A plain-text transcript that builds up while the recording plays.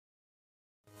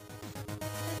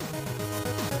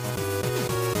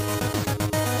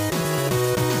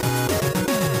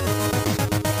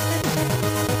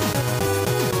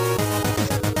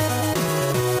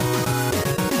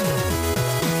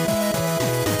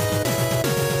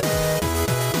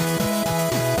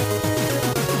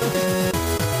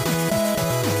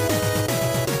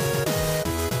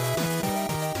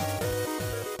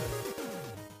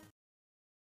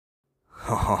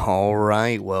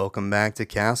welcome back to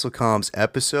Castle Comms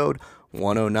episode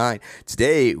 109.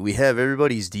 Today we have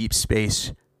everybody's deep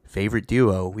space favorite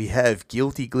duo. We have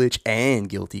Guilty Glitch and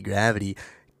Guilty Gravity.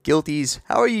 Guilties,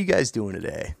 how are you guys doing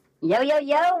today? Yo,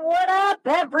 what up,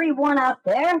 everyone out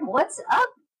there? What's up?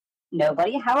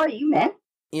 Nobody, how are you, man?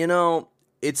 You know,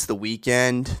 it's the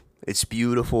weekend. It's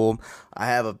beautiful. I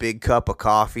have a big cup of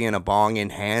coffee and a bong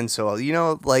in hand, so,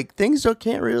 things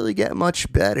can't really get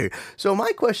much better. So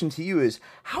my question to you is,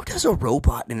 how does a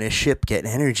robot in a ship get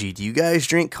energy? Do you guys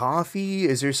drink coffee?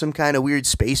 Is there some kind of weird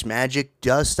space magic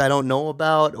dust I don't know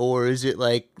about? Or is it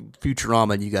like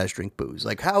Futurama and you guys drink booze?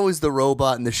 Like, how is the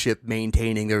robot in the ship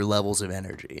maintaining their levels of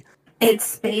energy? It's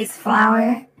space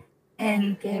flour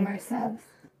and gamer subs.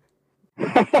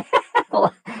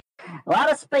 A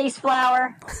lot of space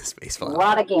flour. Space flour. A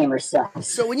lot of gamer subs.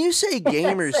 So when you say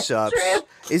gamer subs,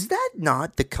 is that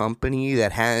not the company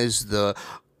that has the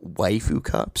waifu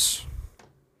cups?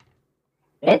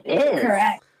 It is.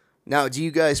 Correct. Now, do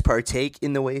you guys partake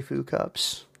in the waifu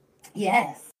cups?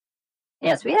 Yes.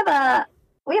 Yes, we have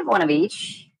one of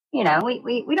each. You know,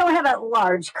 we don't have a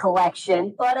large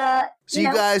collection, but So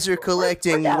you guys are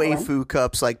collecting we're waifu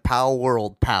cups like Pal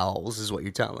World pals, is what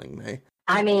you're telling me.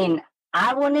 I mean,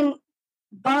 I wouldn't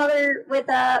bother with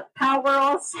Power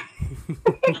Worlds.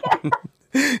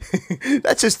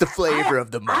 That's just the flavor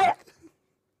of the month.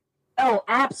 Oh,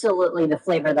 absolutely the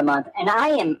flavor of the month. And I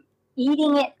am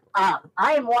eating it up.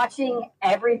 I am watching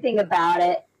everything about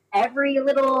it. Every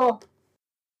little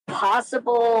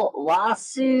possible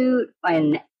lawsuit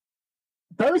and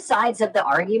both sides of the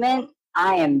argument,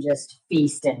 I am just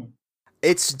feasting.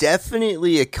 It's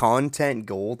definitely a content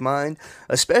goldmine,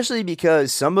 especially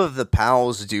because some of the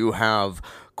pals do have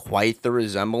quite the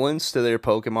resemblance to their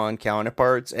Pokemon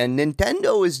counterparts, and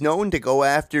Nintendo is known to go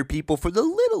after people for the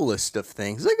littlest of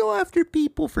things. They go after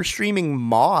people for streaming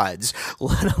mods,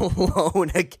 let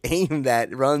alone a game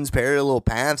that runs parallel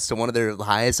paths to one of their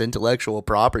highest intellectual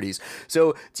properties.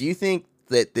 So, do you think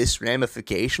that this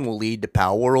ramification will lead to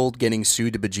Pal World getting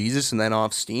sued to bejesus and then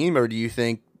off Steam, or do you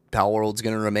think Pal World's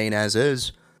going to remain as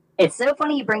is? It's so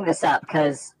funny you bring this up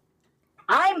because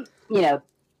I've been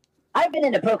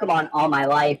into Pokemon all my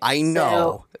life. I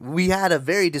know. So we had a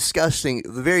very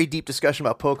deep discussion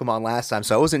about Pokemon last time,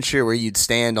 so I wasn't sure where you'd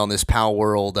stand on this Pal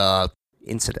World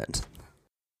incident.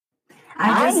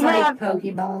 I just like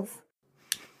Pokeballs.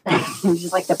 You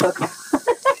just like the Pokemon.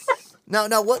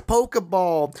 Now, what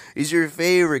Pokeball is your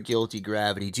favorite, Guilty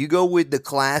Gravity? Do you go with the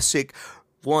classic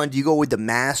one? Do you go with the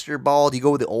Master Ball? Do you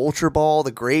go with the Ultra Ball,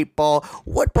 the Great Ball?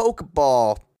 What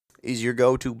Pokeball is your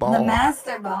go-to ball? The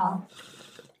Master Ball.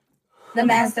 The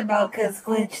Master Ball, because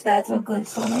Glitch, that's what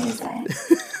Glitch told me to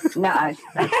say. No.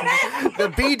 The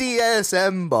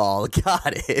BDSM ball.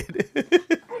 Got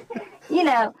it. You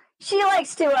know, she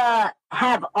likes to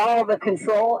have all the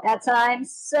control at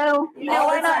times, so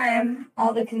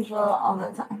all the control all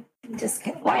the time. Just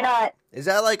kidding. Why not? Is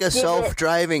that like a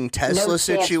self-driving Tesla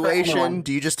situation?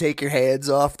 Do you just take your hands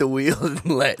off the wheel and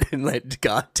let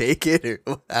God take it, or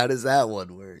how does that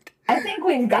one work? I think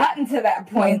we've gotten to that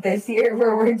point this year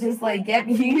where we're just like, yep,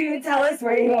 you tell us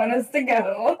where you want us to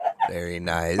go. Very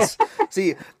nice.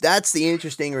 See, that's the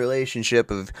interesting relationship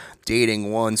of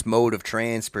dating one's mode of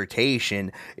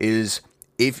transportation is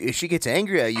if she gets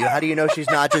angry at you, how do you know she's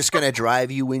not just going to drive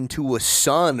you into a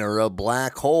sun or a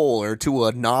black hole or to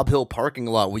a Nob Hill parking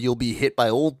lot where you'll be hit by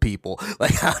old people?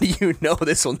 Like, how do you know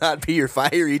this will not be your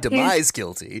fiery demise,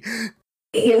 Guilty?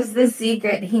 Here's the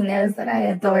secret. He knows that I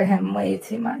adore him way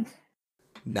too much.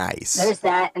 Nice. There's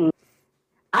that, and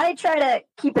I try to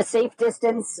keep a safe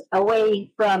distance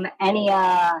away from any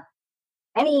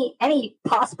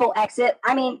possible exit.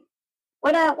 I mean,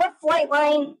 what flight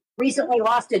line recently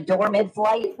lost a door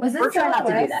mid-flight? We're trying not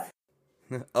to do that.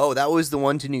 Oh, that was the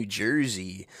one to New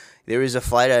Jersey. There was a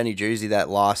flight out of New Jersey that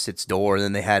lost its door, and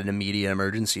then they had an immediate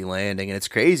emergency landing. And it's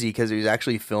crazy because there's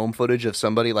actually film footage of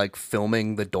somebody like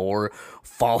filming the door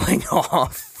falling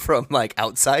off from like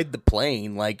outside the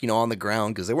plane, like, on the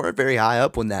ground, because they weren't very high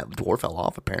up when that door fell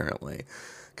off, apparently.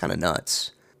 Kind of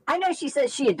nuts. I know she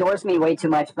says she adores me way too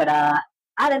much, but I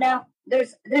don't know.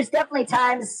 There's definitely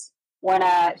times when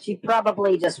she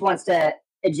probably just wants to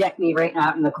eject me right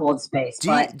out in the cold space.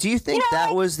 Do you think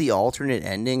that was the alternate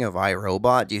ending of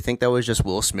iRobot? Do you think that was just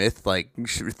Will Smith like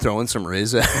throwing some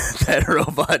riz at that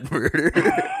robot murder?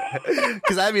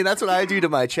 Because I mean, that's what I do to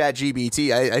my Chat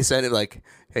GPT. I send it like,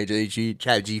 "Hey,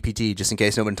 Chat GPT, just in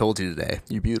case no one told you today,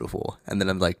 you're beautiful," and then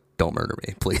I'm like, "Don't murder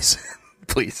me, please,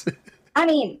 please." I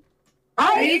mean,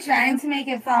 are you trying to make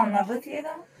it fall in love with you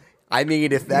though? I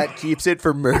mean, if that keeps it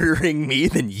from murdering me,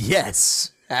 then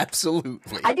yes,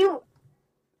 absolutely. I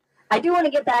do want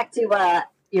to get back to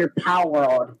your Pal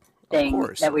World thing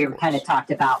that we kind of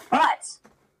talked about. But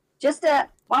just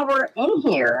while we're in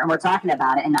here and we're talking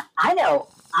about it, and I know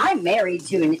I'm married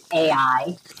to an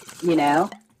AI, you know,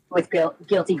 with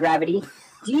Guilty Gravity.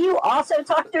 Do you also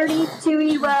talk dirty to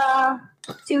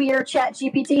your Chat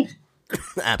GPT?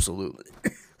 Absolutely.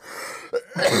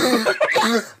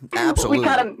 Absolutely. We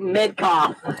caught him mid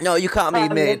cough. No, you caught me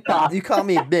mid. You caught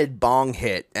me mid bong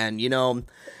hit, and you know,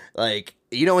 like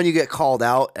when you get called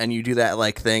out and you do that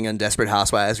like thing on Desperate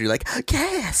Housewives, you're like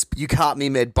gasp. You caught me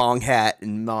mid bong hat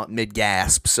and mid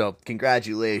gasp. So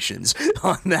congratulations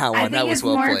on that one. That was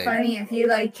well played. I think it's more funny if you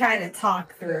like try to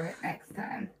talk through it next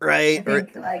time. Right. I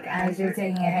think, like as you're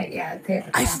taking a hit, yeah.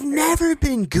 I've never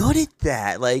been good at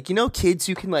that. Like, you know, kids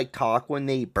who can like talk when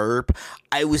they burp.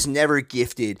 I was never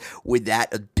gifted with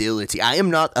that ability. I am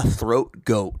not a throat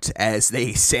goat, as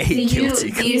they say.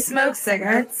 Do you smoke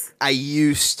cigarettes? I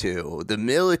used to. The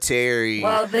military.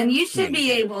 Well, then you should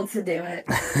be able to do it.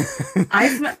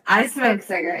 I smoke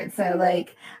cigarettes, so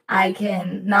like I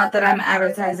can. Not that I'm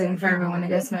advertising for everyone to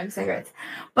go smoke cigarettes,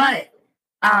 but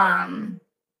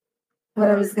what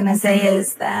I was gonna say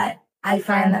is that I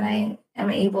find that I am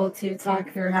able to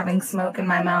talk through having smoke in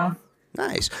my mouth.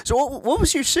 Nice. So what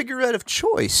was your cigarette of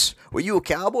choice? Were you a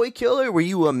Cowboy Killer? Were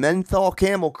you a Menthol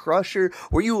Camel Crusher?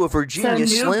 Were you a Virginia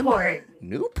Slim?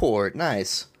 Newport.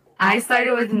 Nice. I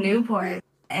started with Newport,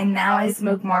 and now I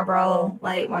smoke Marlboro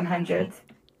Light 100s.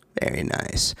 Very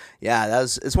nice. Yeah,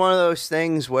 it's one of those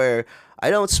things where I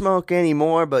don't smoke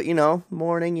anymore, but, you know,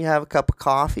 morning you have a cup of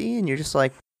coffee, and you're just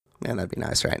like, man, that'd be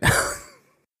nice right now.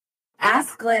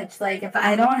 Ask Glitch, like, if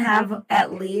I don't have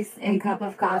at least a cup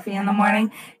of coffee in the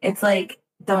morning, it's like,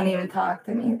 don't even talk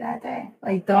to me that day.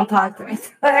 Like, don't talk to me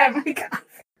till I have my coffee.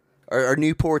 Are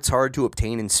Newports hard to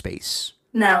obtain in space?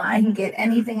 No, I can get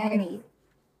anything I need.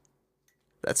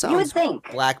 That sounds you would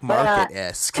think, black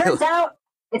market-esque. Turns out,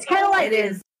 it's kind of like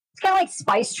It's kind of like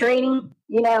spice trading,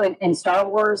 you know, in Star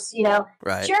Wars, you know.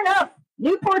 Right. Sure enough,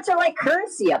 Newports are like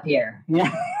currency up here. You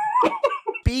know?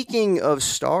 Speaking of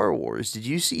Star Wars, did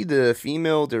you see the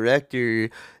female director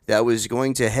that was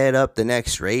going to head up the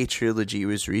next Rey trilogy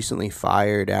was recently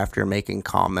fired after making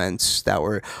comments that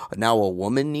were now a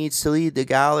woman needs to lead the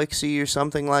galaxy or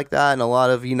something like that? And a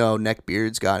lot of, you know,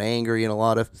 neckbeards got angry, and a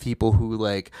lot of people who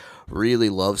like really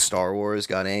love Star Wars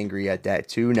got angry at that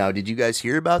too. Now, did you guys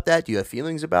hear about that? Do you have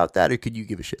feelings about that, or could you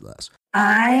give a shit less?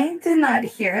 I did not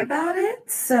hear about it,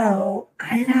 so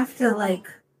I'd have to like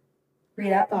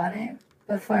read up on it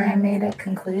before I made a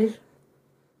conclusion.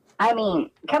 I mean,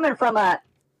 coming from a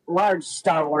large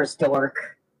Star Wars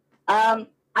dork, I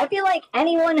feel like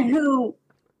anyone who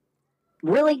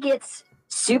really gets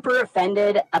super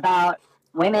offended about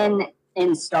women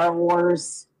in Star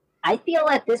Wars, I feel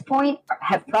at this point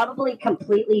have probably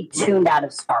completely tuned out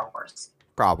of Star Wars.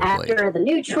 Probably. After the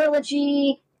new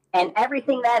trilogy and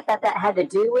everything that had to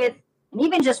do with, and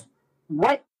even just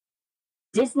what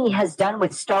Disney has done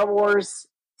with Star Wars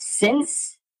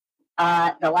since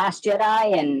The Last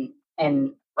Jedi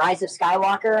and Rise of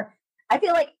Skywalker, I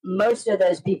feel like most of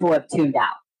those people have tuned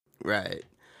out. Right.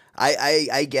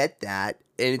 I get that.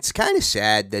 And it's kind of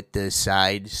sad that the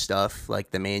side stuff, like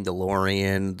The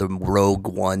Mandalorian, the Rogue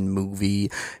One movie,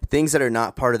 things that are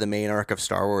not part of the main arc of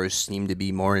Star Wars seem to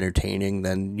be more entertaining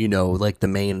than, you know, like the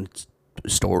main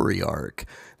story arc.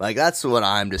 Like, that's what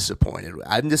I'm disappointed with.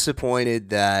 I'm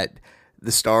disappointed that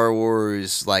the Star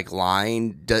Wars like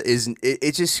line isn't.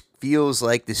 It just feels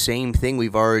like the same thing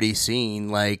we've already seen.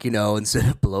 Like, you know, instead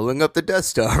of blowing up the Death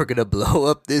Star, we're gonna blow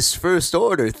up this First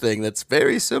Order thing that's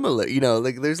very similar. You know,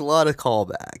 like there's a lot of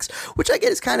callbacks, which I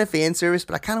get is kind of fan service,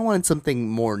 but I kind of wanted something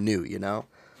more new. You know.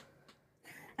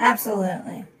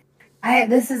 Absolutely.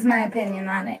 This is my opinion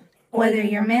on it. Whether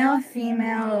you're male,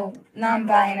 female,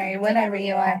 non-binary, whatever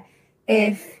you are,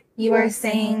 if you are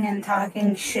saying and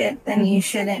talking shit, then you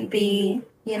shouldn't be,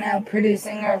 you know,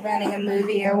 producing or running a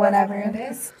movie or whatever it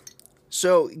is.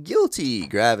 So, Guilty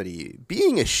Gravity,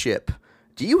 being a ship,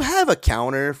 do you have a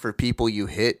counter for people you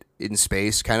hit in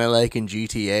space, kind of like in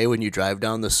GTA when you drive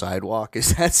down the sidewalk?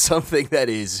 Is that something that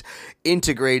is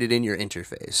integrated in your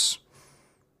interface?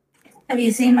 Have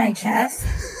you seen my chest?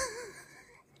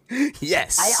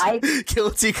 Yes.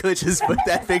 Guilty Glitch just put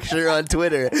that picture on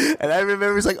Twitter, and I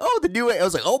remember it's like, oh, the new way. I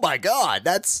was like, oh my god,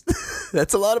 that's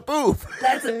a lot of boof.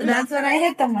 That's what I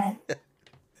hit them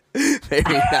with.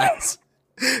 Very nice.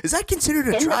 Is that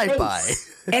considered a drive-by?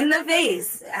 In the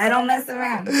face. I don't mess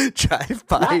around.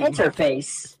 Drive-by. Not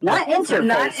interface. Not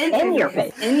interface. In your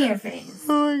face. In your face.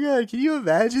 Oh my god, can you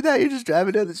imagine that? You're just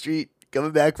driving down the street,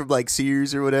 coming back from like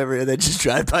Sears or whatever, and then just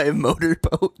drive by a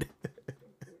motorboat.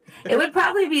 It would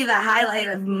probably be the highlight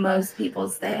of most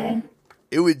people's day.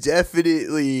 it would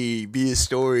definitely be a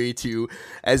story to,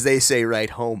 as they say,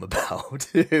 write home about.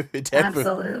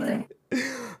 Absolutely.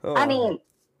 Oh. I mean,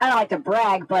 I don't like to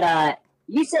brag, but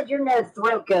you said you're no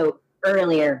throat goat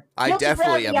earlier. I Guilty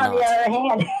definitely Gravity, am on the not. other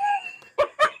hand.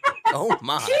 Oh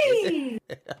my! Jeez.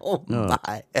 Oh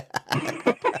my!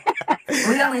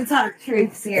 We only talk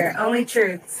truths here. Only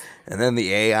truths. And then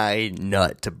the AI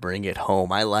nut to bring it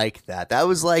home. I like that. That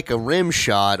was like a rim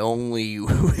shot, only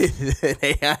with an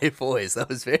AI voice. That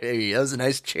was a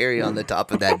nice cherry on the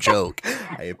top of that joke.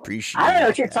 I appreciate. I don't know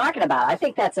what you're talking about. I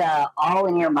think that's all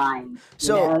in your mind.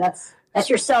 So that's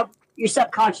your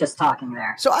subconscious talking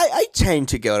there. So I tend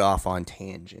to go off on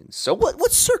tangents. So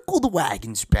let's circle the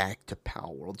wagons back to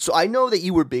Power World. So I know that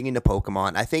you were big into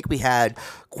Pokemon. I think we had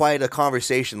quite a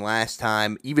conversation last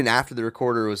time, even after the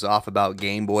recorder was off, about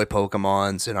Game Boy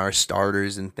Pokemons and our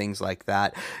starters and things like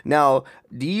that. Now,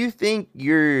 do you think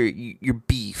your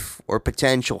beef or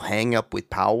potential hang up with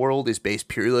Power World is based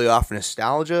purely off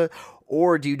nostalgia?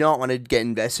 Or do you not want to get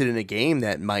invested in a game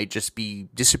that might just be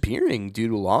disappearing due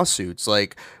to lawsuits?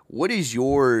 Like, what is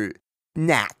your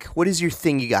knack? What is your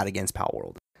thing you got against Power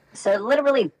World? So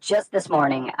literally just this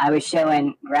morning, I was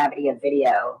showing Gravity a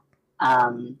video,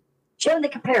 showing the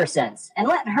comparisons and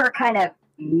letting her kind of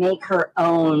make her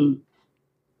own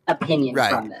opinion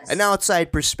from this. An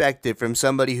outside perspective from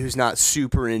somebody who's not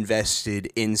super invested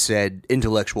in said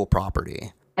intellectual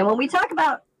property. And when we talk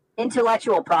about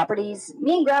intellectual properties,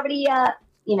 me and Gravity,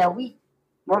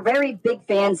 we're very big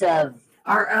fans of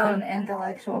our own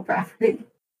intellectual property.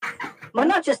 Well,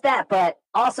 not just that, but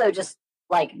also just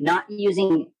like not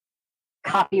using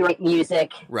copyright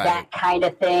music, that kind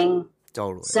of thing.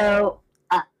 Totally. So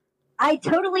I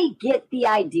totally get the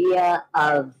idea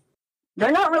of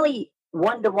they're not really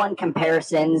one-to-one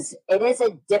comparisons. It is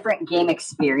a different game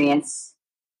experience.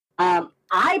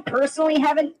 I personally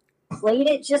haven't played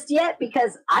it just yet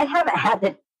because I haven't had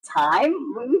the time.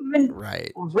 We've been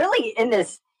really in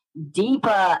this deep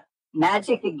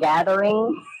Magic the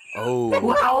Gathering. Oh.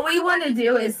 Well, all we want to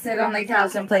do is sit on the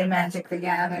couch and play Magic the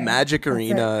Gathering. Magic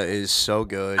Arena is so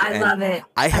good. I love it.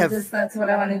 That's what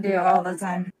I want to do all the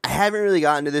time. I haven't really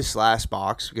gotten to this last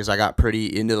box because I got pretty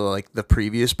into the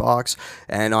previous box,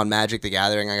 and on Magic the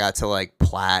Gathering I got to like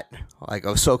plat. Like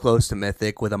I was so close to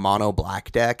Mythic with a mono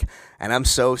black deck, and I'm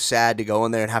so sad to go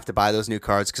in there and have to buy those new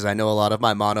cards because I know a lot of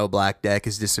my mono black deck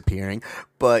is disappearing.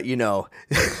 But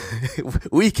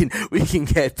we can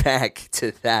get back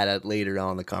to that later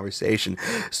on in the conversation.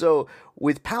 So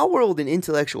with Power World and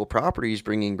intellectual properties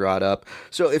being brought up,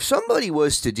 so if somebody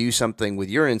was to do something with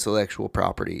your intellectual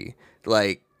property,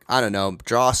 like, I don't know,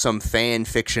 draw some fan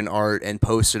fiction art and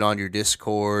post it on your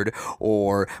Discord,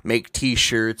 or make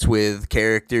t-shirts with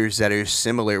characters that are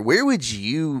similar, where would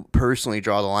you personally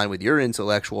draw the line with your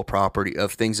intellectual property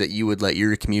of things that you would let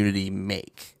your community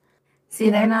make? See,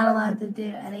 they're not allowed to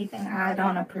do anything I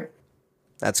don't approve.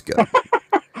 That's good.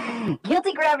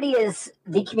 Guilty Gravity is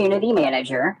the community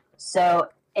manager, so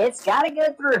it's got to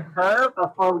go through her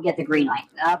before we get the green light.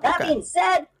 That being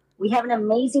said, we have an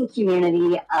amazing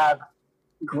community of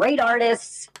great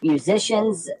artists,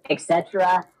 musicians,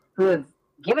 etc., who have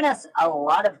given us a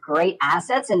lot of great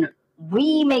assets, and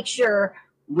we make sure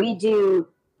we do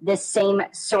this same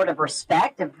sort of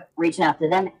respect of reaching out to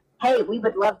them. Hey, we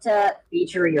would love to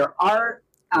feature your art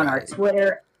on our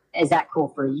Twitter. Is that cool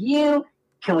for you?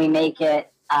 Can we make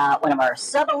it one of our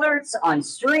sub alerts on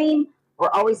stream?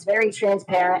 We're always very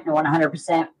transparent and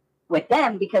 100% with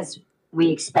them because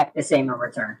we expect the same in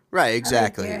return. Right,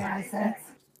 exactly. I like your assets.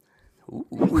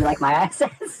 You like my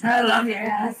accents? I love your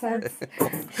assets.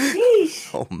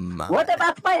 Sheesh. Oh my. What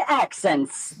about my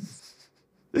accents?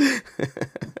 Well,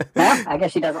 I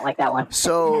guess she doesn't like that one.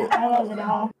 So I love it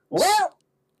all. Well,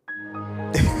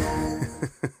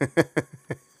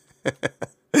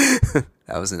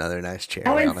 that was another nice cherry.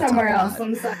 I went on the somewhere top else. of that.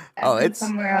 I'm sorry. Oh, I went it's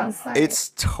somewhere else. Sorry. It's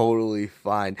totally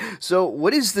fine. So,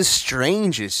 what is the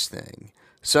strangest thing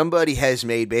somebody has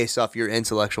made based off your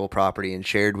intellectual property and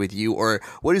shared with you, or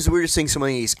what is the weirdest thing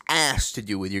somebody is asked to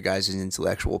do with your guys'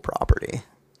 intellectual property?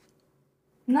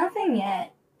 Nothing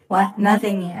yet. What?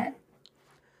 Nothing yet.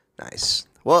 Nice.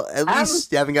 Well, at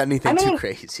least you haven't got anything too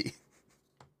crazy.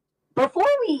 Before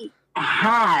we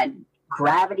had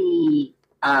Gravity,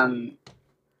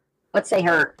 let's say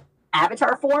her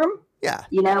avatar form, yeah,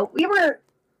 we were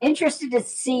interested to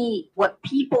see what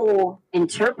people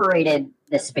interpreted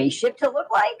the spaceship to look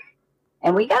like,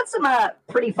 and we got some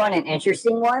pretty fun and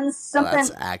interesting ones. Something,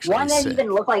 that's actually one that sick.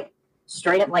 even looked like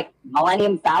straight up like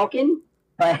Millennium Falcon,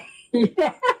 but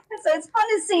yeah, so it's fun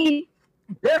to see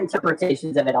Their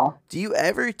interpretations of it all. Do you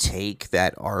ever take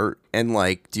that art and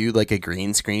like do like a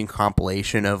green screen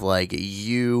compilation of like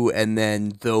you and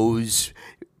then those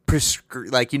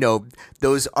like, you know,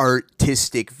 those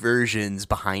artistic versions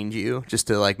behind you just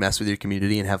to like mess with your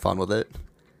community and have fun with it?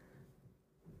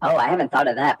 Oh, I haven't thought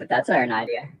of that, but that's an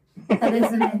idea. That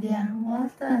is an idea. We'll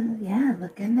have to,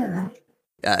 look into that.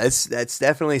 Yeah, that's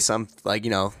definitely some, like,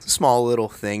 you know, small little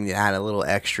thing to add a little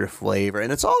extra flavor.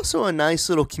 And it's also a nice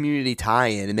little community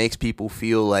tie-in. It makes people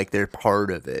feel like they're part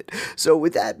of it. So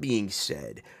with that being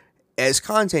said, as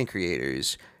content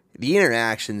creators, the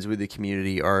interactions with the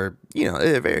community are, you know,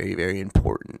 they're very, very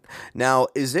important. Now,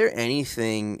 is there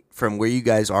anything from where you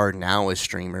guys are now as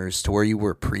streamers to where you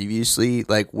were previously?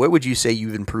 Like, what would you say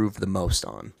you've improved the most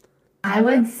on? I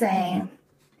would say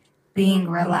being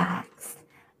relaxed.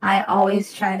 I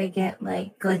always try to get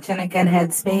like glitch in a good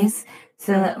headspace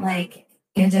so that like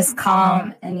you're just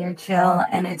calm and you're chill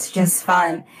and it's just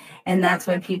fun. And that's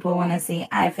what people want to see.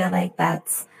 I feel like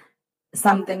that's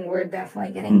something we're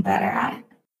definitely getting better at.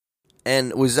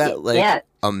 And was that like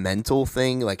a mental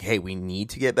thing? Like, hey, we need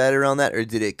to get better on that, or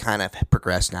did it kind of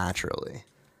progress naturally?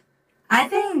 I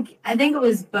think it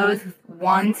was both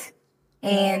want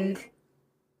and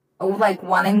like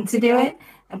wanting to do it,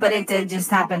 but it did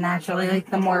just happen naturally. Like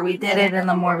the more we did it and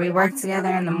the more we worked together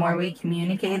and the more we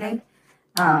communicated.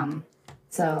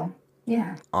 So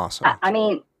yeah. Awesome. I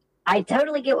mean, I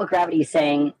totally get what Gravity is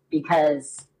saying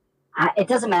because it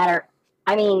doesn't matter.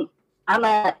 I mean, I'm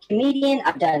a comedian.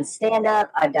 I've done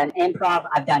stand-up. I've done improv.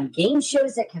 I've done game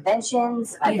shows at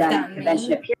conventions. I've done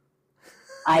convention appearances.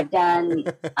 I've done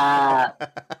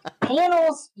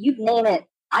panels. You name it.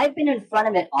 I've been in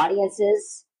front of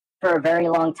audiences for a very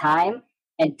long time,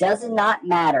 and does not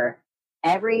matter.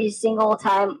 Every single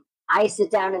time I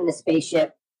sit down in the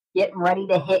spaceship, getting ready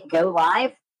to hit go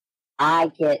live,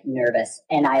 I get nervous,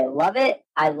 and I love it.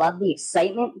 I love the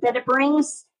excitement that it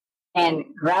brings. And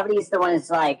Gravity is the one that's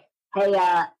like, hey,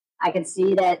 I can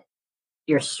see that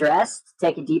you're stressed.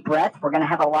 Take a deep breath. We're going to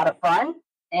have a lot of fun.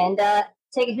 And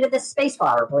take a hit of this space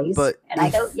flower, please. And I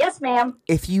go, yes, ma'am.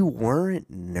 If you weren't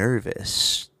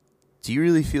nervous, do you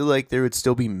really feel like there would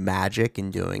still be magic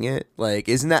in doing it? Like,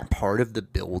 isn't that part of the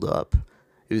build-up?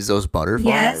 It was those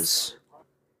butterflies?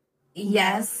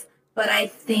 Yes, but I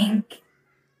think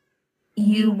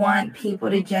you want people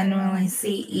to genuinely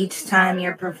see each time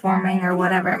you're performing or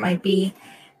whatever it might be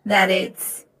that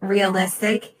it's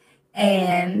realistic.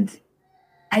 And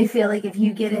I feel like if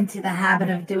you get into the habit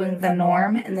of doing the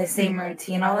norm and the same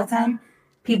routine all the time,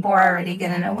 people are already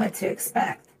going to know what to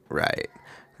expect. Right.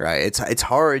 It's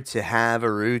hard to have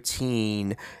a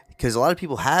routine because a lot of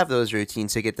people have those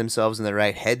routines to get themselves in the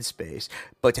right headspace.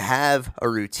 But to have a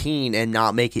routine and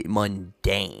not make it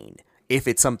mundane, if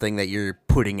it's something that you're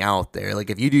putting out there,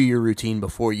 like if you do your routine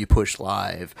before you push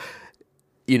live,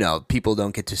 you know, people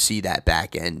don't get to see that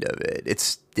back end of it.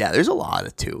 There's a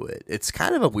lot to it. It's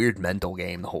kind of a weird mental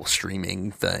game, the whole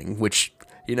streaming thing, which,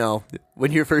 you know,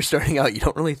 when you're first starting out, you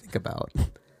don't really think about.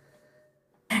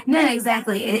 No,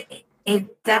 exactly.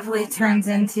 It definitely turns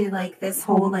into like this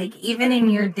whole, like, even in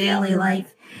your daily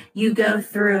life, you go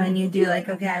through and you do like,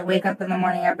 okay, I wake up in the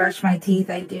morning, I brush my teeth,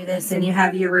 I do this, and you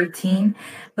have your routine.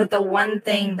 But the one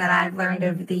thing that I've learned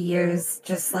over the years,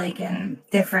 just like in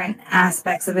different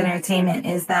aspects of entertainment,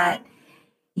 is that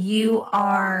you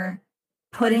are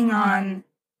putting on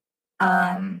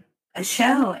a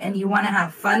show and you want to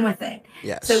have fun with it.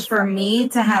 Yes. So for me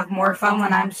to have more fun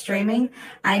when I'm streaming,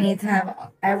 I need to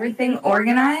have everything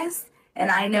organized and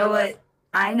I know what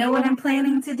I'm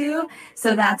planning to do.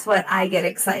 So that's what I get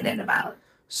excited about.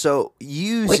 So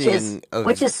using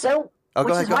which is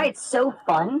why it's so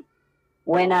fun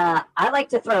when I like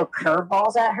to throw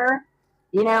curveballs at her.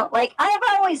 You know, like I've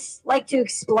always liked to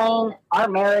explain our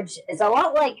marriage is a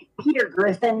lot like Peter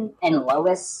Griffin and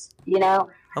Lois, you know.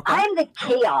 Okay. I'm the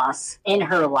chaos in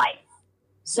her life.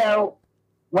 So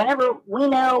whenever we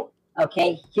know,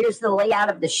 okay, here's the layout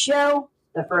of the show,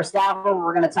 the first hour,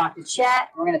 we're going to talk to chat.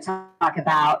 We're going to talk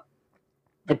about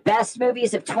the best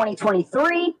movies of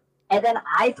 2023. And then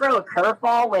I throw a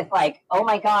curveball with like, oh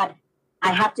my God,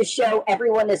 I have to show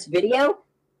everyone this video.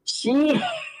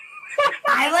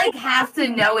 I like have to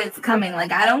know it's coming.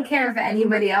 Like, I don't care if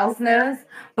anybody else knows,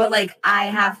 but like I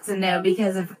have to know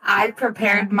because if I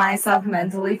prepared myself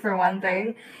mentally for one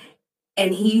thing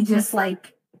and he just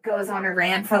like goes on a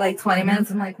rant for like 20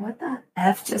 minutes, I'm like, what the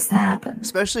F just happened?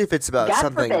 Especially if it's about God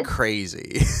something forbid.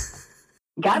 Crazy.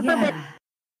 God forbid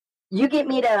you get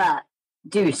me to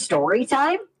do story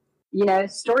time, you know,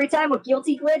 story time with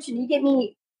Guilty Glitch, and you get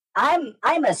me, I'm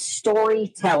a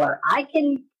storyteller.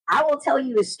 I will tell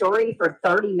you a story for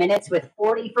 30 minutes with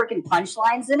 40 freaking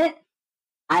punchlines in it.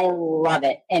 I love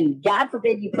it. And God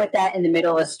forbid you put that in the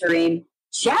middle of a stream.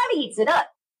 Chat eats it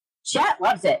up. Chat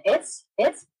loves it. It's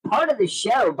part of the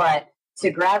show, but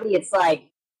to Gravity, it's like,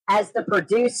 as the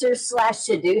producer /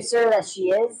 seducer that she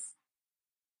is,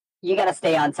 you got to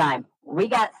stay on time. We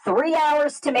got 3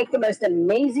 hours to make the most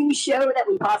amazing show that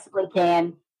we possibly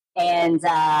can. And,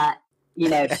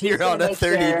 you're on a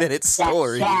 30-minute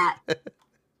story.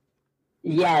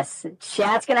 Yes,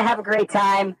 chat's going to have a great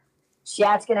time.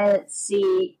 Chat's going to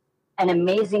see an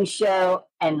amazing show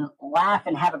and laugh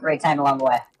and have a great time along the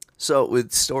way. So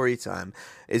with story time,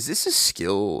 is this a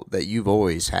skill that you've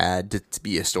always had to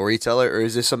be a storyteller, or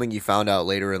is this something you found out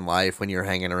later in life when you're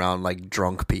hanging around like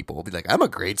drunk people? Be like, I'm a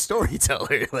great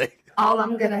storyteller. Like, all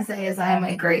I'm gonna say is I am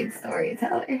a great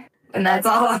storyteller, and that's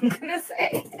all I'm gonna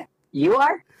say. You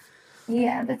are?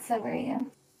 Yeah, but so are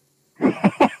you.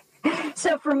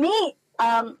 So for me,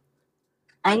 I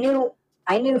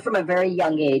knew from a very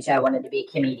young age I wanted to be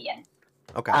a comedian.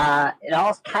 Okay. It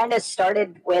all kind of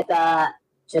started with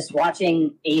just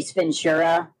watching Ace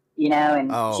Ventura, and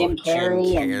Jim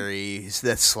Carrey. Jim Carrey,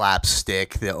 the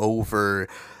slapstick, the over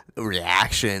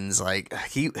reactions. Like,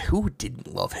 who didn't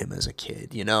love him as a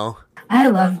kid, I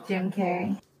love Jim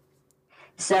Carrey.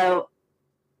 So,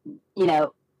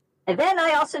 and then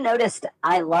I also noticed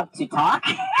I love to talk.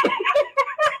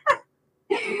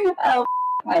 Oh,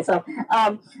 myself.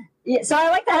 So I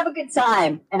like to have a good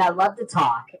time, and I love to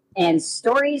talk. And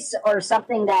stories are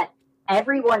something that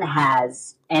everyone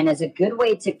has, and is a good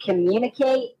way to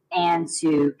communicate and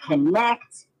to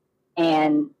connect.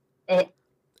 And it's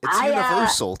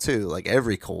universal too. Like,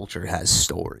 every culture has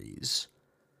stories.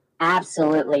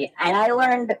 Absolutely. And I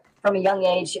learned from a young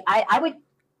age. I would,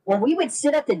 when we would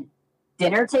sit at the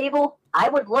dinner table, I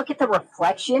would look at the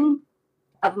reflection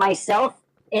of myself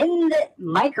in the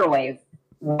microwave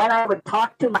when I would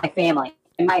talk to my family.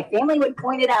 And my family would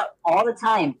point it out all the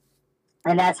time.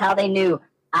 And that's how they knew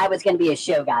I was going to be a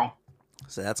show guy.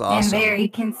 So that's awesome. And very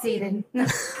conceited. Boom.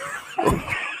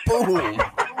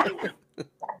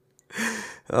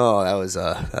 Oh, that was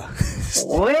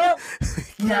well,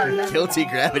 no. Guilty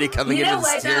Gravity coming into the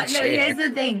steer chair. Here's the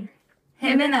thing.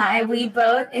 Him and I,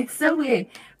 it's so weird.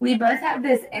 We both have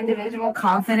this individual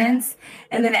confidence,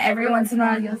 and then every once in a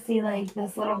while you'll see like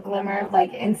this little glimmer of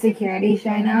like insecurity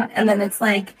shine out, and then it's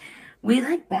like we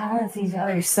like balance each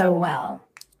other so well.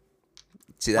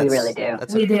 See, we really do.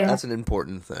 That's an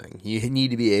important thing. You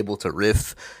need to be able to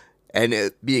riff,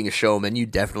 and being a showman, you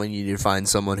definitely need to find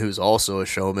someone who's also a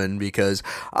showman, because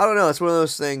I don't know, it's one of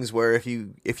those things where if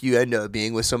you end up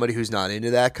being with somebody who's not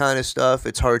into that kind of stuff,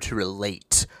 it's hard to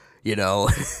relate.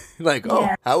 Like, oh,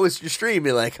 yeah. How was your stream?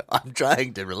 You're like, I'm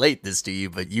trying to relate this to you,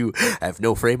 but you have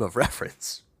no frame of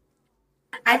reference.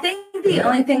 I think the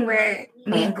only thing where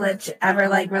me and Glitch ever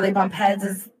like really bump heads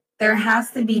is there has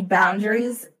to be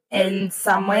boundaries in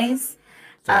some ways.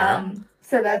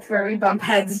 So that's where we bump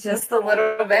heads just a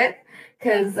little bit,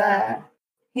 because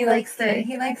he likes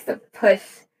to push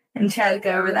and try to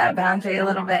go over that boundary a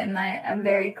little bit, and I'm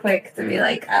very quick to be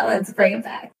like, oh, let's bring it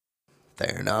back.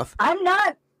 Fair enough. I'm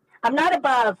not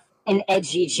above an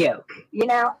edgy joke.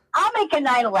 I'll make a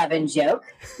 9/11 joke.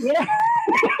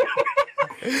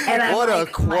 And I'm what like,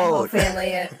 a quote. My whole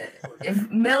family is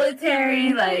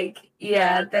military. Like,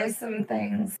 yeah, there's some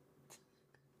things.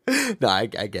 No, I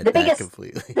get that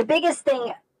completely. The biggest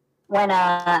thing when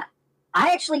I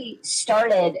actually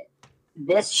started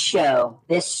this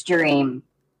stream,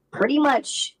 pretty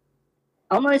much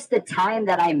almost the time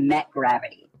that I met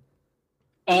Gravity.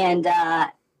 And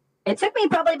it took me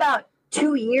probably about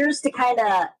 2 years to kind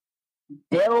of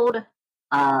build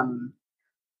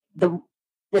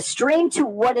the stream to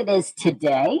what it is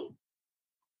today.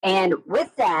 And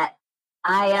with that,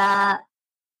 I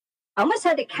almost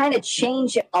had to kind of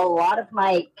change a lot of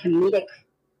my comedic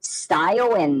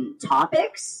style and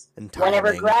topics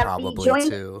whenever Gravity joined.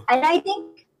 Too. And I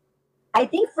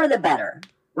think for the better,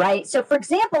 right? So for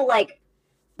example, like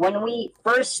when we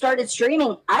first started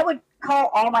streaming, I would call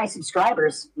all my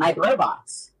subscribers my bro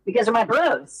bots because they're my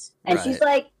bros. And She's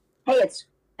like, hey,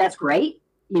 that's great,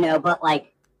 but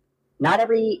like not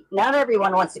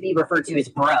everyone wants to be referred to as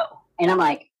bro. And I'm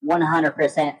like,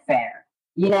 100% fair,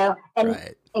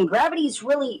 And Gravity's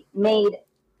really made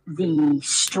the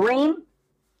stream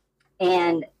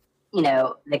and,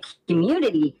 the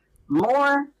community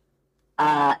more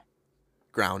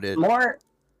grounded. More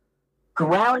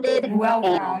grounded.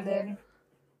 Well-grounded.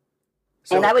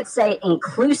 And I would say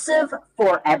inclusive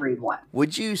for everyone.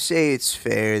 Would you say it's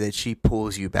fair that she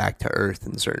pulls you back to earth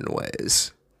in certain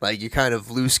ways? Like, you're kind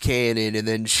of loose cannon, and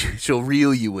then she'll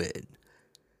reel you in.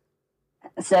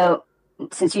 So,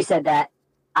 since you said that,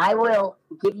 I will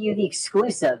give you the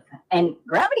exclusive. And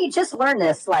Gravity just learned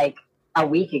this like a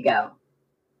week ago.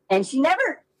 And she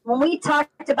never, when we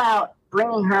talked about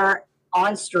bringing her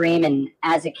on stream and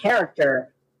as a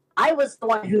character, I was the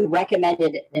one who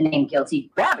recommended the name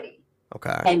Guilty Gravity.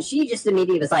 Okay. And she just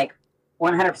immediately was like,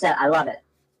 100%, I love it.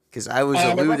 Because I was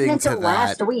and alluding to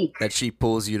last week that she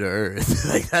pulls you to Earth.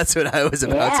 Like, that's what I was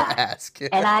about to ask.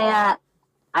 And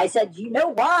I said, you know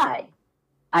why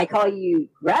I call you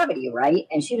Gravity, right?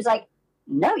 And she was like,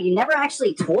 no, you never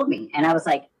actually told me. And I was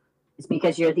like, it's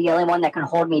because you're the only one that can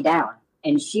hold me down.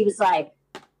 And she was like,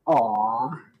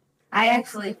 aw. I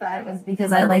actually thought it was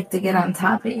because I like to get on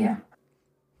top of you.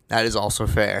 That is also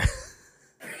fair.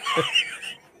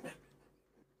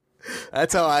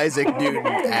 That's how Isaac Newton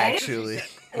actually.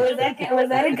 Was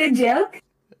that a good joke?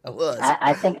 It was.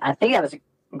 I think that was a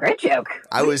great joke.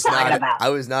 I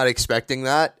was not expecting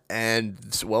that, and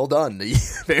well done.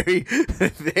 Very,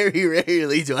 very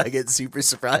rarely do I get super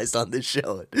surprised on this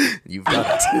show. You've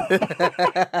done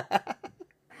it.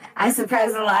 I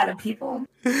surprised a lot of people.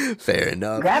 Fair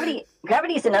enough. Gravity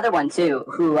is another one too.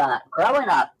 Who growing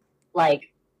up,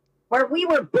 like where we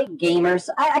were big gamers.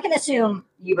 I can assume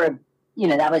you were.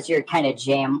 That was your kind of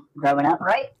jam growing up,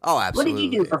 right? Oh, absolutely. What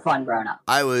did you do for fun growing up?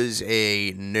 I was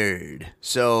a nerd.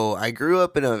 So I grew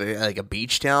up in a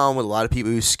beach town with a lot of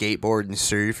people who skateboard and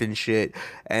surf and shit.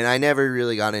 And I never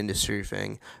really got into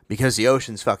surfing because the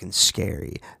ocean's fucking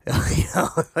scary.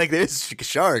 Like there's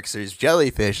sharks, there's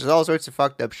jellyfish, there's all sorts of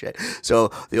fucked up shit. So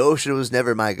the ocean was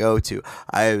never my go-to.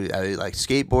 I liked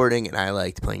skateboarding and I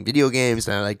liked playing video games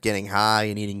and I liked getting high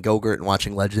and eating Go-Gurt and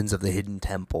watching Legends of the Hidden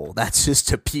Temple. That's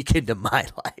just a peek into my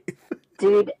life.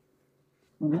 Dude,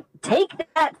 take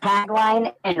that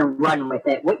tagline and run with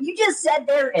it. What you just said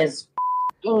there is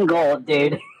f***ing gold,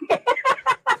 dude.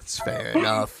 That's fair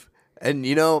enough. And,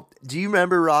 do you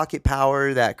remember Rocket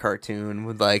Power, that cartoon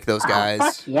with, those guys?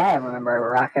 Fuck yeah, I remember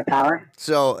Rocket Power.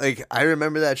 So, I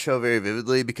remember that show very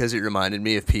vividly because it reminded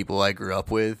me of people I grew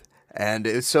up with. And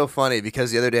it was so funny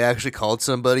because the other day I actually called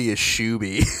somebody a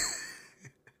shooby.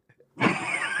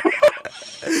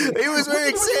 He was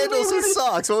wearing sandals and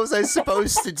socks. What was I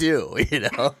supposed to do,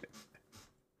 How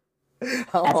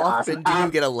That's often awesome. do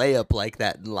you get a layup like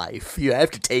that in life? You have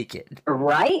to take it.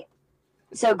 Right?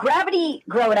 So Gravity,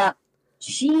 growing up,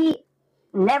 she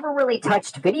never really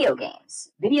touched video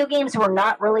games. Video games were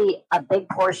not really a big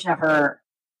portion of her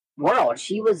world.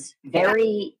 She was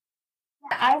very...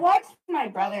 I watched my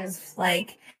brothers, my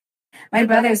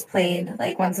brothers played,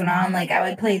 once in a while, and, I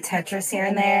would play Tetris here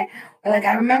and there. Or,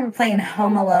 I remember playing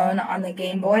Home Alone on the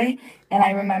Game Boy, and I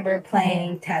remember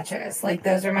playing Tetris.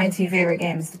 Those are my two favorite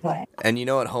games to play. And you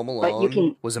know what? Home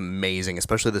Alone was amazing,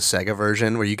 especially the Sega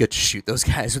version where you get to shoot those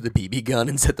guys with a BB gun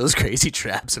and set those crazy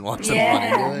traps and watch them run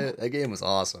into it. That game was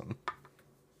awesome.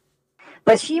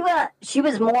 But she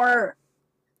was more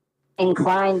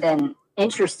inclined and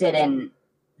interested in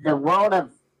the world of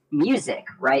music,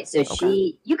 right? So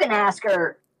you can ask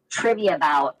her trivia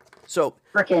about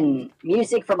freaking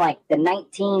music from the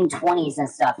 1920s and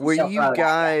stuff. Were you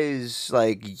guys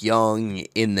young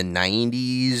in the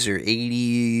 90s or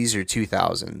 80s or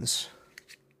 2000s?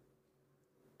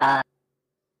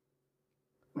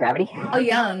 Gravity? Oh,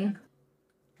 young.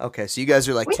 Okay, so you guys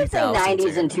are we 2000s. We could say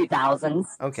 90s and 2000s.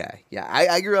 Okay, yeah,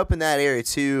 I grew up in that area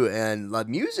too, and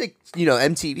music,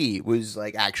 MTV was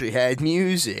actually had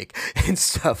music and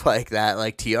stuff like that.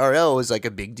 TRL was a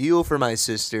big deal for my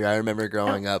sister. I remember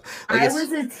growing up. I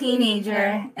was a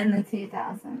teenager in the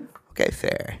 2000s. Okay,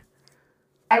 fair.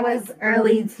 I was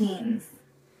early teens.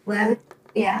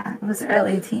 Yeah, it was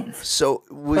early teens. So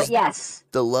was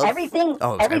the love everything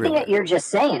that you're just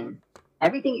saying,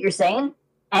 everything that you're saying,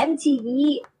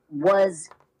 MTV was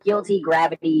Guilty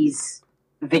Gravity's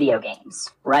video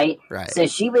games, right? Right. So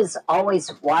she was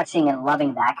always watching and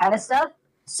loving that kind of stuff.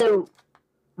 So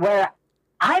where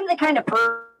I'm the kind of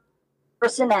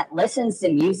person that listens to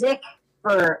music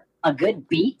for a good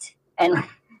beat, and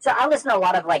so I listen to a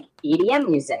lot of EDM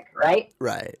music, right?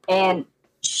 Right. And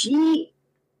she'll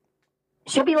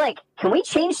be like, "Can we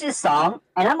change this song?"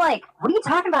 And I'm like, "What are you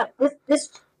talking about? This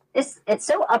it's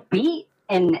so upbeat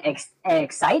and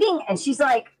exciting." And she's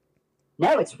like,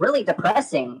 "No, it's really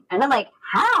depressing." And I'm like,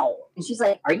 "How?" And she's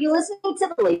like, "Are you listening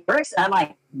to the lyrics?" And I'm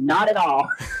like, "Not at all."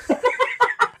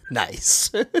 Nice.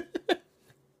 But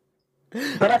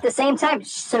at the same time,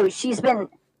 so she's been,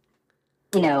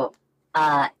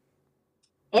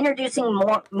 introducing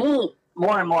me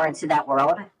more and more into that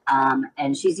world.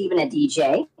 And she's even a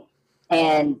DJ.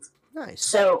 And nice.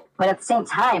 So, but at the same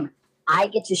time, I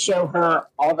get to show her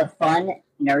all the fun,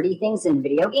 nerdy things in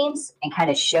video games and kind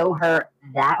of show her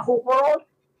that whole world.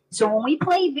 So when we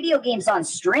play video games on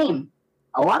stream,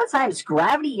 a lot of times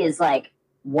Gravity is like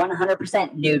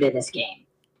 100% new to this game.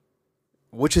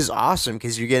 Which is awesome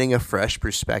because you're getting a fresh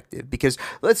perspective. Because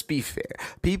let's be fair,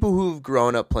 people who've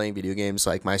grown up playing video games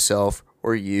like myself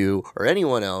or you or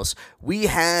anyone else, we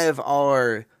have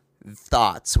our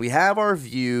thoughts, we have our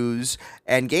views,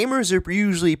 and gamers are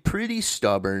usually pretty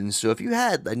stubborn. So if you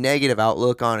had a negative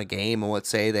outlook on a game, and let's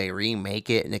say they remake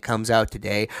it and it comes out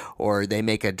today, or they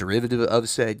make a derivative of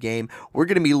said game, we're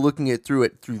going to be looking at through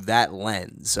that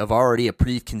lens of already a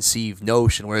preconceived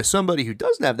notion. Whereas somebody who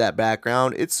doesn't have that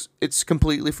background, it's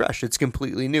completely fresh, it's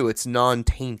completely new, it's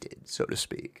non-tainted, so to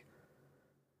speak.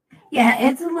 Yeah,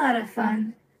 it's a lot of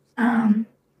fun.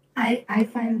 I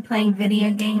find playing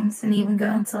video games and even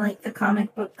going to like the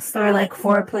comic book store like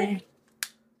foreplay.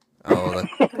 Oh,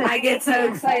 I get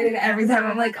so excited every time.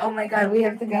 I'm like, oh my god, we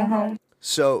have to go home.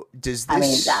 So does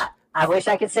this? I wish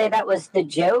I could say that was the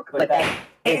joke, but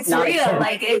it's not real.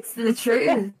 Like it's the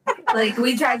truth. Like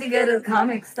we tried to go to the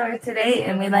comic store today,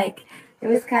 and it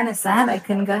was kind of sad I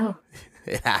couldn't go.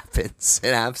 It happens.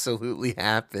 It absolutely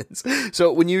happens.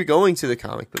 So when you're going to the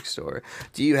comic book store,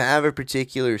 do you have a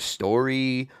particular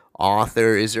story,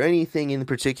 author? Is there anything in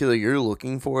particular you're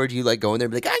looking for? Do you like going there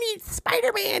and be like, I need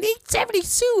Spider-Man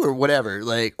 872 or whatever?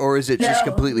 Like, or is it just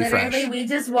completely fresh? We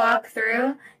just walk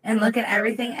through and look at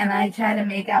everything, and I try to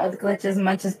make out with Glitch as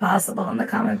much as possible in the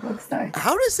comic book store.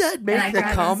 How does that make the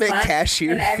comic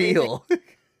cashier feel?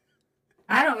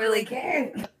 I don't really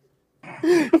care.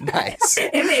 Nice.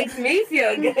 It makes me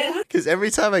feel good. Because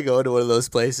every time I go to one of those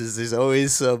places, there's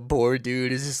always some poor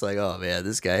dude who's just like, oh man,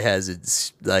 this guy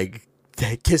hasn't like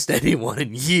kissed anyone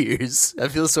in years. I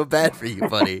feel so bad for you,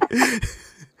 buddy.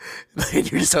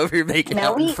 And you're just over here making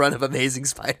out in front of Amazing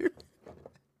Spider.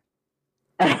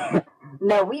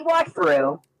 No, we walk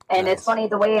through, and It's funny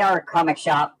the way our comic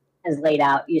shop is laid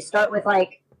out. You start with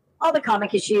like all the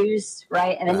comic issues,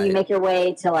 right? And then you make your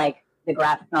way to like the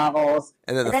graphic novels.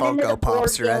 And then the Funko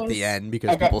Pops are at the end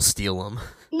because people steal them.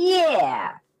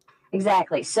 Yeah,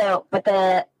 exactly. So, but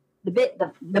the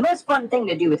most fun thing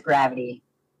to do with Gravity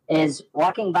is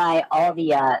walking by all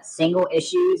the single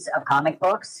issues of comic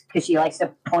books, because she likes to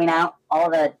point out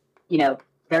all the,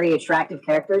 very attractive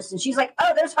characters. And she's like,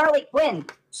 oh, there's Harley Quinn.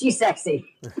 She's sexy.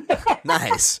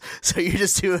 Nice. So you're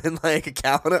just doing like a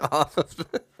count off of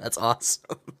that's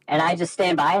awesome. And I just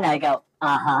stand by and I go,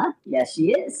 uh-huh, yes,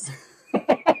 she is.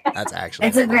 That's actually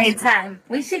it's a great time.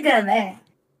 We should go there.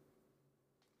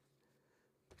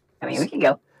 I mean, we can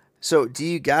go. So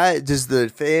does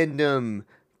the fandom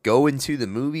go into the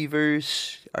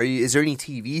movieverse? Is there any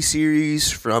TV series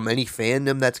from any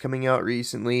fandom that's coming out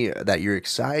recently that you're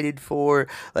excited for?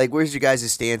 Like, where's your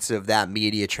guys' stance of that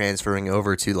media transferring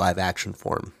over to live action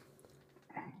form?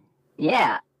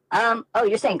 Yeah.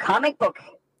 You're saying comic book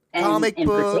comic in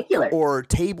book particular, or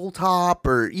tabletop,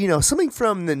 or something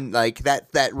from the like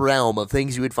that realm of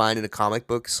things you would find in a comic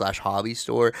book / hobby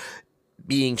store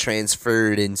being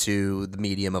transferred into the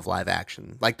medium of live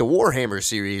action, like the Warhammer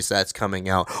series that's coming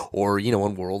out, or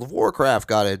when World of Warcraft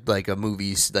got a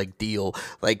movie like deal.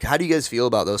 Like, how do you guys feel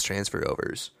about those transfer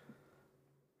overs?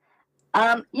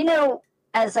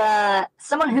 As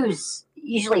someone who's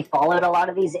usually followed a lot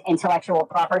of these intellectual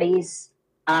properties,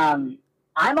 I'm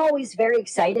always very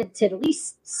excited to at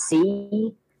least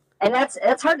see, and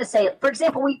that's hard to say. For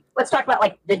example, let's talk about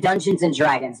like the Dungeons and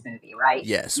Dragons movie, right?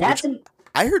 Yes,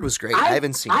 I heard was great. I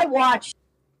haven't seen it. I watched.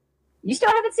 You still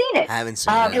haven't seen it? I haven't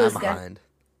seen it. I'm behind.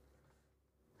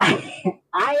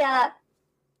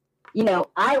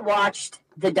 I watched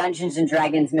the Dungeons and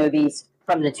Dragons movies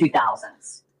from the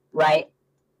 2000s, right?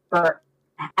 For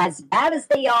as bad as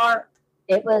they are,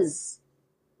 it was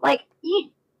like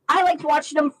I liked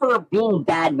watching them for being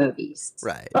bad movies.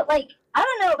 Right. But I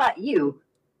don't know about you.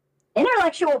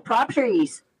 Intellectual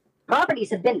properties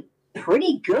have been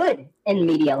pretty good in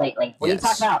media lately. When you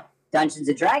talk about Dungeons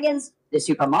and Dragons, the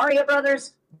Super Mario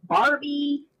Brothers,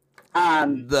 Barbie,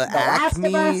 the Acme,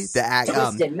 Last of Us,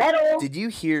 Twisted Metal. Did you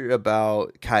hear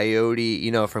about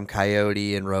Coyote, from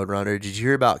Coyote and Roadrunner? Did you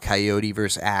hear about Coyote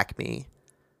versus Acme?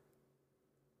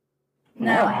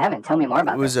 No, I haven't. Tell me more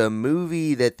about it. It was a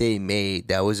movie that they made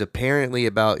that was apparently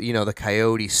about, the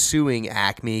Coyote suing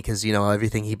Acme because,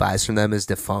 everything he buys from them is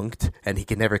defunct and he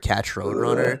can never catch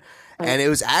Roadrunner. And it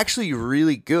was actually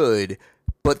really good,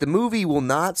 but the movie will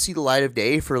not see the light of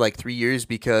day for 3 years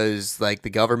because the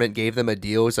government gave them a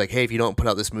deal. It's like, hey, if you don't put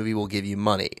out this movie, we'll give you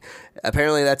money.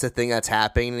 Apparently that's a thing that's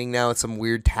happening now. It's some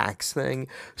weird tax thing.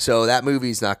 So that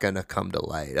movie's not going to come to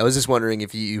light. I was just wondering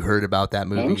if you heard about that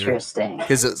movie. Interesting.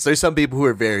 Because there's some people who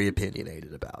are very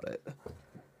opinionated about it.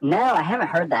 No, I haven't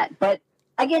heard that. But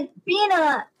again,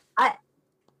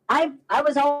 I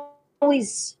was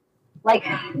always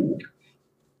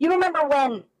You remember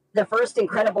when the first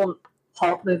Incredible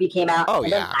Hulk movie came out? Oh,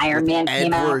 and yeah. then Iron Man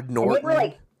came out. Edward Norton. And they were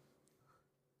like,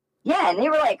 yeah, and they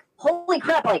were like, holy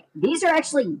crap, like, these are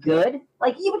actually good.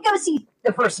 Like, you would go see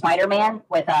the first Spider-Man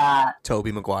with,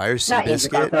 Tobey Maguire, not Andrew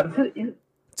Seabiscuit. Garfield.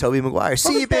 Tobey Maguire, What was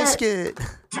that?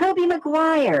 Seabiscuit. Tobey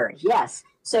Maguire, yes.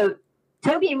 So,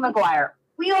 Tobey Maguire,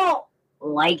 we all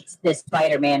liked the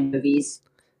Spider-Man movies,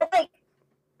 but, like,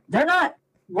 they're not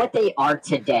what they are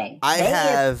today. I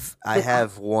They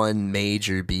have one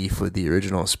major beef with the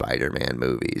original Spider-Man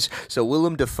movies. So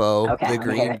Willem Dafoe, Okay, the let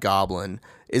me hear Green it. Goblin,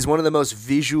 is one of the most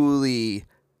visually,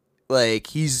 like,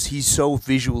 he's so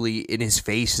visually in his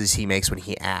faces he makes when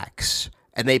he acts.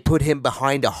 And they put him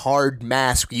behind a hard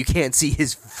mask where you can't see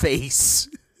his face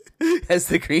as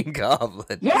the Green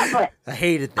Goblin. Yeah, but I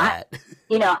hated that.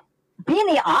 you know, being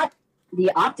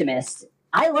the optimist,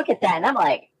 I look at that and I'm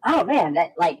like, oh man,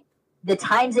 that like the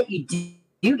times that you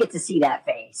do get to see that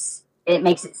face, it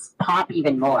makes it pop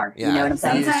even more. Yeah, you know what I'm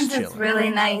saying? he is Sometimes it's chilling. really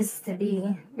nice to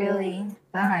be really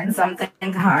behind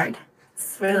something hard.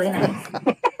 It's really nice.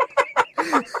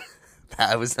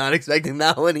 I was not expecting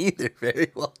that one either.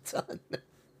 Very well done.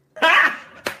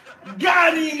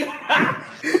 Got him!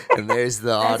 And there's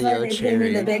the That's why audio they pay me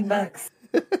cherry. the big bucks.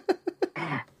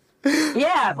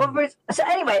 Yeah. So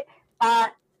anyway,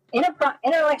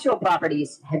 intellectual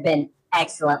properties have been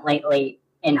excellent lately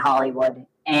in Hollywood,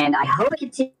 and I hope it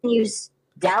continues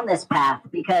down this path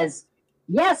because,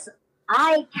 yes,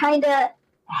 I kind of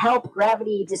help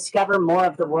Gravity discover more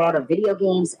of the world of video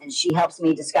games, and she helps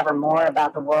me discover more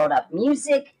about the world of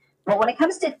music. But when it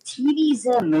comes to TVs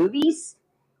and movies,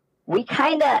 we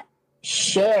kind of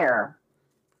share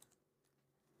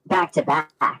back to back.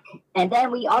 And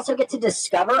then we also get to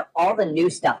discover all the new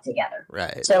stuff together.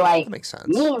 Right. So, like, That makes sense.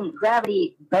 me and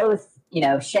Gravity both, you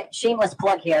know, shameless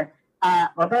plug here,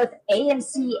 we're both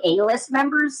AMC A-list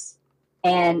members.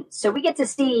 And so we get to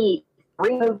see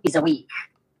 3 movies a week.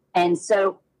 And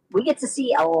so we get to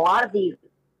see a lot of the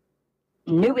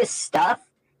newest stuff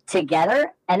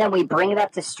together. And then we bring it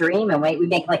up to stream and we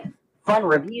make, like, fun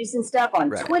reviews and stuff on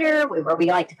Right. Twitter, where we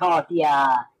like to call it the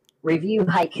review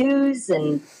haikus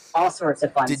and all sorts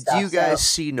of fun Did stuff. you guys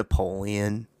see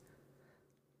Napoleon?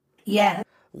 Yeah.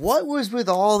 What was with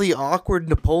all the awkward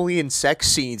Napoleon sex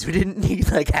scenes? We didn't need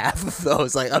like half of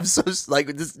those. Like, I'm so like,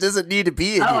 this doesn't need to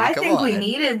be in Oh, here. I Come think on. we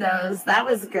needed those. That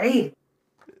was great.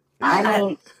 I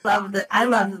mean, I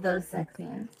loved those sex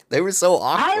scenes. They were so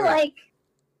awkward.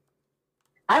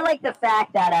 I like the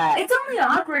fact that It's only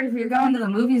awkward if you're going to the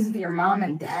movies with your mom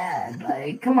and dad.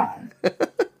 Like, come on.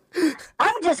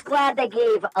 I'm just glad they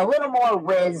gave a little more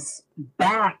whiz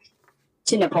back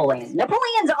to Napoleon.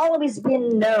 Napoleon's always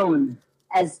been known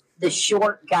as the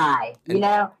short guy, you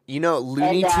know? You know,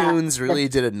 Looney And, Tunes really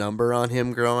did a number on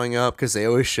him growing up because they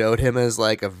always showed him as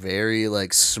like a very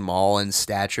like small in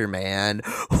stature man,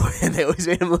 and they always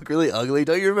made him look really ugly.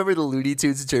 Don't you remember the Looney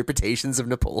Tunes interpretations of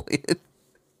Napoleon?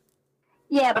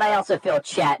 Yeah, but I also feel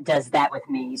chat does that with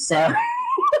me, so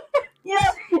you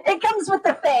know, it comes with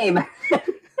the fame.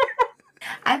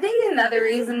 I think another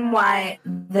reason why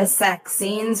the sex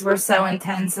scenes were so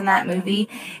intense in that movie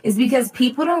is because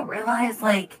people don't realize,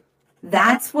 like,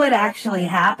 that's what actually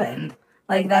happened.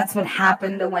 Like, that's what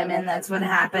happened to women. That's what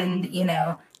happened, you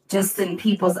know, just in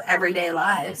people's everyday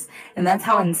lives. And that's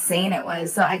how insane it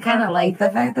was. So I kind of like the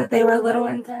fact that they were a little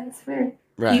intense for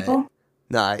people.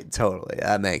 No, totally.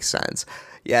 That makes sense.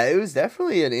 Yeah, it was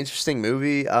definitely an interesting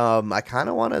movie. I kind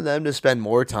of wanted them to spend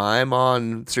more time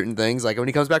on certain things. Like when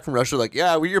he comes back from Russia, like,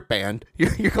 yeah, you're banned.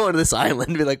 You're going to this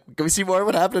island. Be like, can we see more of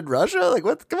what happened in Russia? Like,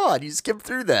 what? Come on, you skip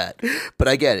through that. But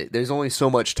I get it. There's only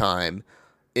so much time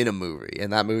in a movie,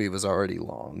 and that movie was already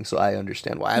long, so I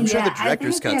understand why. I'm sure the Yeah, I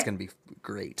director's think cut's it- going to be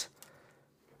great.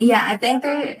 Yeah, I think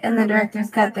there in the director's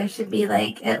cut, there should be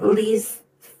like at least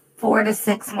 4 to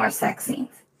 6 more sex scenes.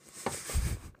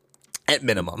 At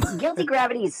minimum. Guilty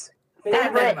Gravity's At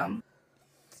favorite, minimum.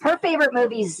 her favorite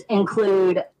movies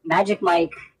include Magic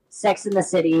Mike, Sex in the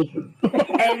City,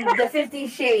 And the 50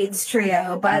 Shades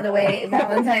trio, by the way,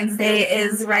 Valentine's Day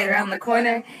is right around the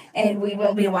corner, and we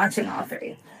will be watching all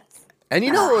 3. And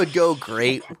you know what would go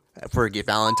great for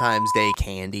Valentine's Day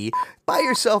candy? Buy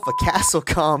yourself a Castle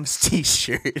Comms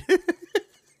t-shirt.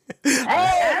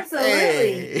 Hey, Absolutely.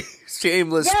 Hey,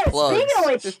 shameless yeah, plugs. speaking of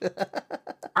which,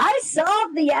 I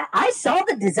saw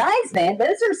the designs, man.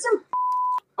 Those are some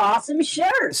awesome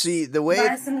shirts. See,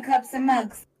 Buy some cups and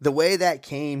mugs. the way that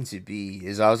came to be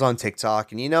is I was on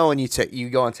TikTok, and you know when you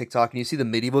go on TikTok and you see the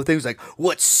medieval things like,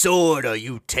 what sword are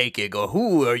you taking, or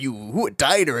what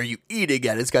diner are you eating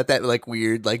at? It's got that like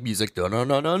weird like music. No, no,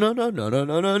 no, no, no, no, no, no,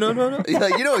 no, no, no, no.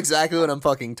 Like, you know exactly what I'm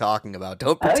fucking talking about.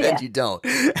 Don't pretend yeah. you don't.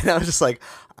 And I was just like,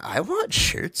 I want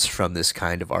shirts from this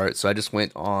kind of art. So I just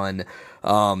went on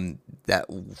that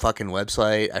fucking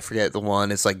website. I forget the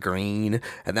one. It's like green.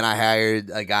 And then I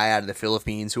hired a guy out of the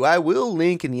Philippines who I will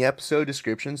link in the episode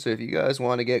description. So if you guys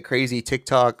want to get crazy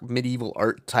TikTok medieval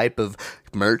art type of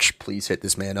merch, please hit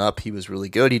this man up. He was really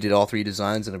good. He did all 3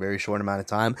 designs in a very short amount of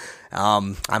time.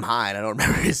 I'm high and I don't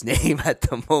remember his name at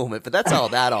the moment, but that's how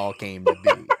that all came to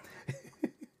be.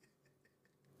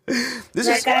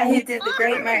 That guy who did the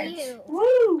great merch.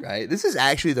 Woo! Right. This is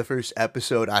actually the first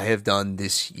episode I have done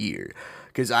this year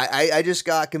because I just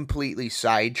got completely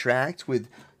sidetracked with,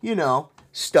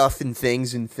 stuff and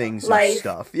things Life. and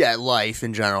stuff. Yeah, life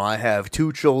in general. I have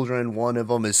 2 children. One of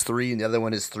them is 3 and the other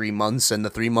one is 3 months, and the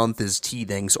 3-month is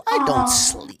teething, so I don't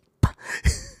sleep.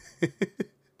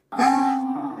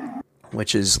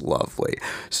 Which is lovely.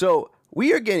 So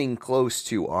we are getting close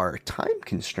to our time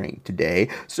constraint today.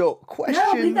 So, question...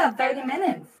 No, we got 30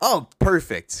 minutes. Oh,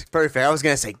 perfect. I was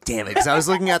going to say, damn it, because I was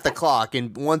looking at the clock,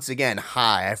 and once again,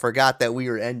 I forgot that we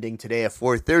were ending today at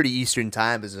 4:30 Eastern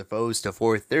Time as opposed to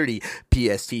 4:30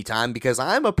 PST time, because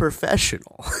I'm a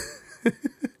professional.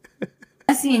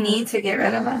 Yes, you need to get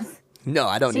rid of us. No,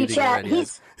 I don't need to get rid of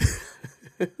us.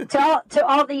 To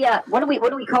all the what do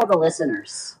we call the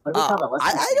listeners? What do we call the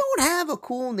listeners? I don't have a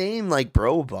cool name like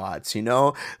Brobots,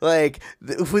 like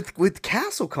with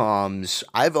Castlecoms.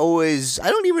 I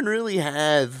don't even really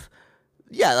have.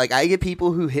 Yeah, like I get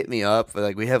people who hit me up.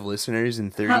 Like we have listeners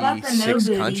in 36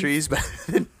 countries, but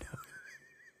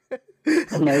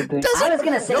no booties. I was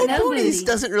gonna say no booties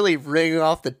doesn't really ring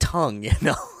off the tongue,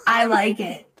 I like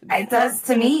it. It does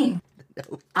to me.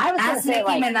 I was gonna say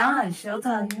Nicki Minaj. She'll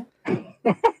tell you.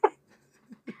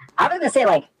 I was gonna say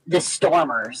like the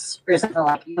Stormers or something,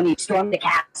 like when you storm the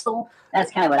castle.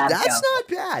 That's kind of what I was That's not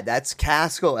bad. That's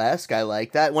Castle-esque. I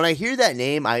like that. When I hear that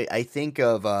name, I think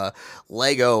of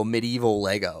Lego, medieval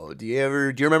Lego. Do you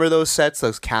remember those sets,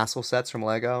 those castle sets from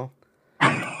Lego?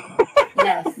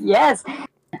 Yes. Yes.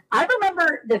 I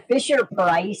remember the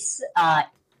Fisher-Price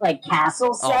like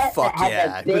castle set. Oh fuck that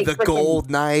yeah! had the big With the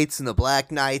gold knights and the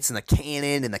black knights and the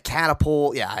cannon and the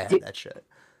catapult. Yeah, I had that shit.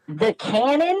 The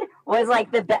cannon was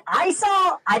like the best. I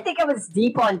think I was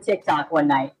deep on TikTok one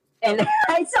night, and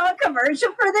I saw a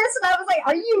commercial for this, and I was like,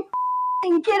 "Are you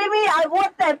f***ing kidding me? I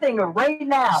want that thing right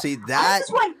now." See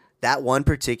that one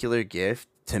particular gift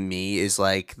to me is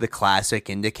like the classic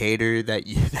indicator that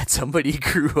somebody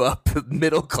grew up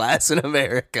middle class in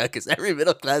America, because every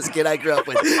middle class kid I grew up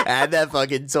with had that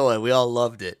fucking toy. We all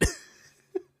loved it.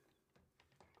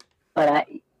 But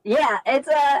yeah, it's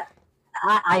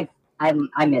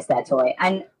I miss that toy.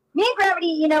 And me and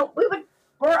Gravity,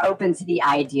 we're open to the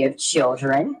idea of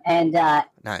children. And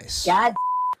nice. God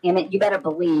damn it, you better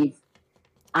believe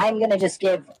I'm gonna just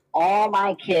give all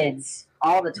my kids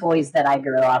all the toys that I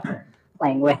grew up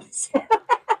playing with.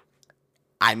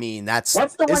 I mean, what's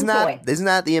the one toy? Isn't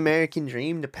that the American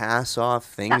dream, to pass off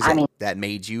things that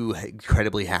made you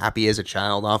incredibly happy as a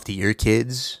child off to your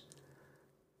kids?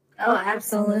 Oh,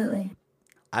 absolutely.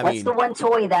 What's the one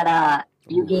toy that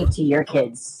you gave to your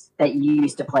kids that you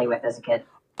used to play with as a kid?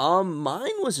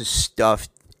 Mine was a stuffed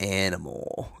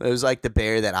animal. It was like the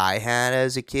bear that I had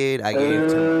as a kid. I gave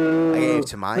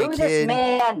to my Who's kid. This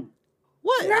man?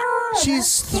 What? No,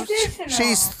 she's traditional.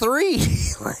 She's 3.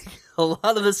 Like a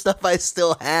lot of the stuff I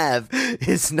still have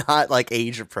is not like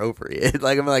age appropriate.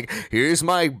 Like I'm like, here's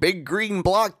my big green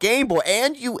block Game Boy,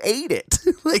 and you ate it.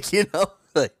 Like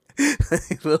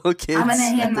like little kids. I'm gonna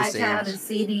hand my child a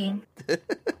CD.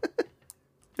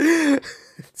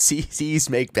 CDs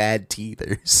make bad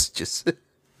teethers. Just.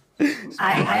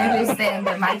 I understand,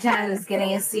 but my child is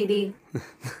getting a CD.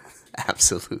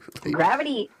 Absolutely.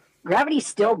 Gravity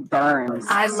still burns.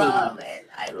 I CD.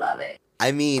 love it.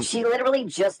 I mean, she literally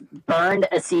just burned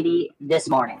a CD this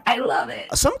morning. I love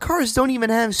it. Some cars don't even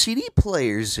have CD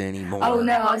players anymore. Oh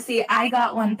no! See, I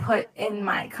got one put in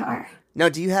my car. Now,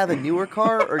 do you have a newer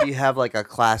car or do you have like a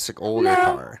classic older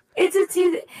car? It's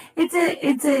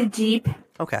a Jeep.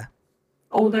 Okay.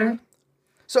 Older.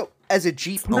 So, as a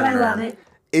Jeep owner, I love it.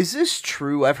 Is this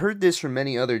true? I've heard this from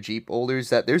many other Jeep owners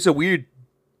that there's a weird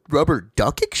rubber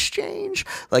duck exchange.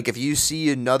 Like if you see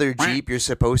another Jeep, you're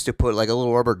supposed to put like a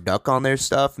little rubber duck on their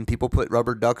stuff, and people put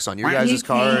rubber ducks on your guys'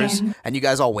 cars, and you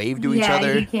guys all wave to each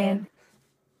other. Yeah, you can.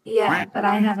 Yeah, but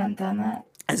I haven't done that.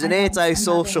 As an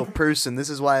anti-social person, this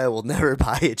is why I will never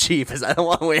buy a Jeep, because I don't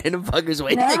want random fuckers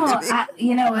waving to me.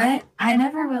 You know what? I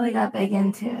never really got big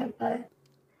into it, but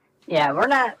yeah, we're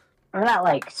not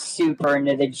like super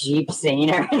into the Jeep scene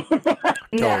or anything.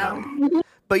 No.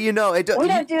 But we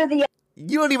don't do the.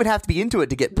 You don't even have to be into it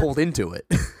to get pulled into it.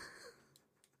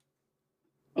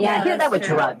 Yeah, I hear that with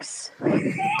drugs.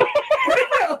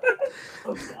 Oh,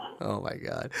 God. my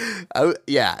god.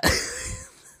 Yeah.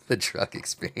 The truck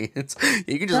experience.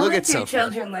 You can just look at your some.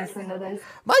 children listen to this.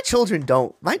 My children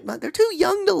don't. They're too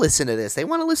young to listen to this. They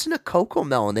want to listen to Coco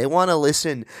Melon. They want to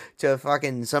listen to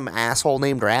fucking some asshole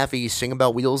named Raffy sing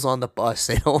about Wheels on the Bus.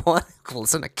 They don't want to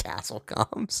listen to Castle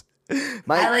Combs.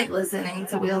 I like listening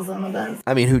to Wheels on the Bus.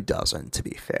 I mean, who doesn't, to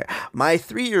be fair? My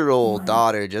 3-year-old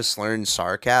daughter just learned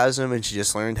sarcasm, and she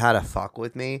just learned how to fuck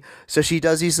with me. So she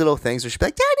does these little things where she'll be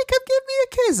like, Daddy, come give me a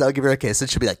kiss. I'll give her a kiss, and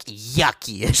she'll be like,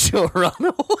 yucky, and she'll run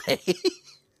away.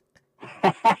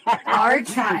 Our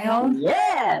child,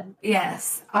 Yeah.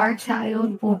 yes, our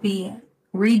child will be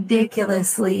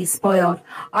ridiculously spoiled.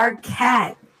 Our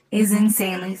cat is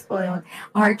insanely spoiled.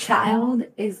 Our child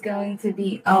is going to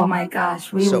be, oh my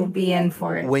gosh, we will be in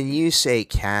for it. When you say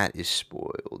cat is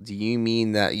spoiled, do you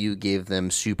mean that you give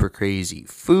them super crazy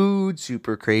food,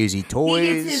 super crazy toys?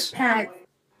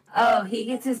 He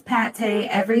gets his pate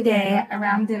every day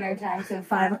around dinner time, so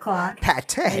 5 o'clock.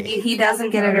 Pate? He doesn't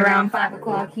get it around 5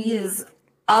 o'clock. He is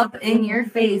up in your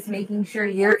face, making sure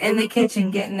you're in the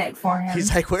kitchen getting it for him.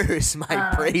 He's like, where is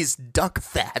my braised duck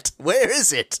fat? Where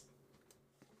is it?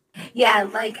 Yeah,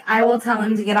 like I will tell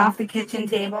him to get off the kitchen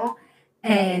table,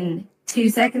 and 2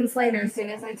 seconds later, as soon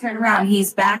as I turn around,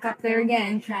 he's back up there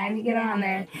again, trying to get on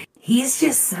there. He's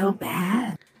just so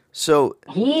bad. So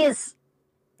He's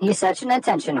such an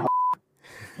attention whore.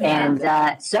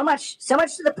 And so much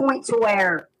to the point to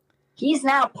where he's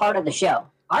now part of the show.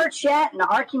 Our chat and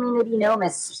our community know him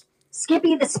as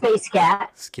Skippy the Space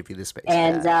Cat. Skippy the Space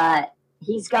And Cat.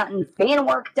 he's gotten fan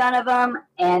work done of him,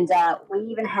 and we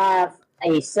even have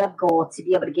a sub goal to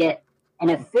be able to get an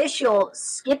official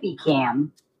Skippy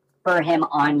cam for him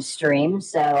on stream.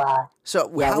 So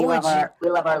yeah, we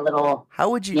love our little.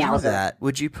 How would you do that?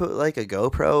 Would you put like a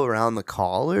GoPro around the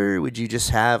collar? Would you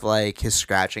just have like his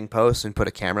scratching post and put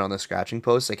a camera on the scratching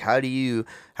post? Like how do you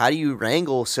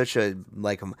wrangle such a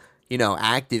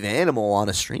active animal on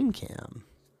a stream cam?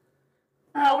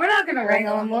 Oh, we're not gonna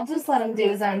wrangle him. We'll just let him do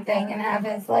his own thing and have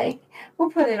his we'll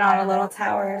put it on a little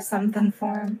tower or something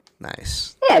for him.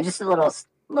 Nice. Yeah, just a little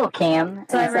cam.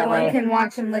 So everyone can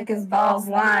watch him lick his balls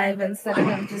live instead of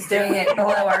him just doing it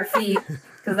below our feet.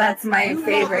 Because that's my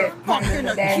favorite part of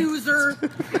the day. Accuser.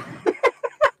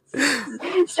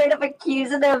 Straight up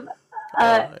accusing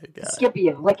of Skippy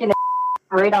of licking it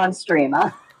right on stream,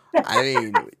 huh? I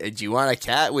mean, do you want a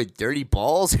cat with dirty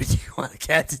balls, or do you want a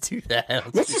cat to do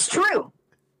that? This is true.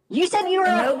 You said you were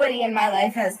Nobody in my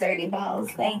life has dirty balls.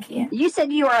 Thank you. You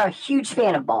said you are a huge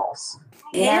fan of balls.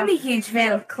 I'm a huge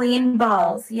fan of clean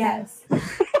balls. Yes.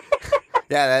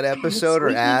 Yeah, that episode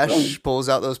where Ash pulls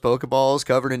out those Pokeballs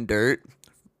covered in dirt.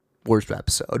 Worst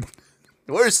episode.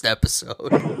 Worst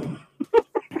episode.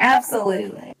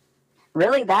 Absolutely.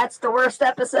 Really? That's the worst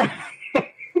episode?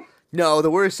 No, the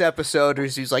worst episode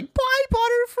is he's like, bye,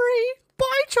 Butterfree, bye,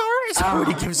 Charizard.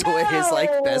 He gives away his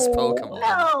best Pokemon.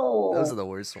 No. Those are the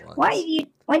worst ones. Why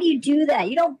do you do that?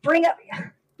 You don't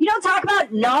talk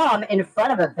about Nom in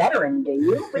front of a veteran, do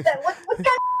you? What kind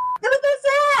of is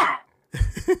that?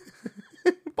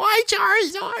 Bye,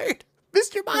 Charizard.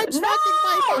 Mr. Mime's fucking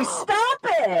my mom. Stop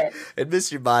it. And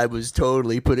Mr. Mime was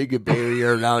totally putting a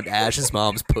barrier around Ash's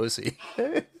mom's pussy.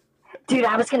 Dude,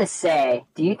 I was gonna say,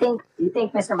 do you think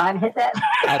Mr. Mime hit that?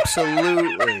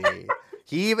 Absolutely.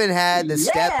 He even had the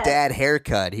stepdad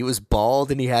haircut. He was bald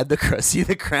and he had the Krusty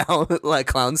the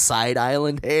Clown side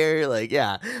island hair. Like,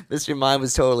 yeah, Mr. Mime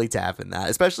was totally tapping that.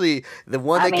 Especially the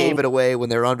one that gave it away when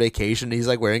they were on vacation. He's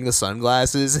like wearing the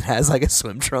sunglasses and has like a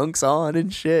swim trunks on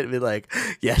and shit. I mean, like,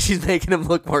 yeah, she's making him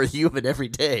look more human every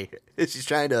day. She's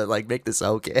trying to like make this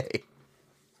okay.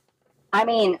 I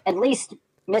mean, at least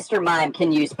Mr. Mime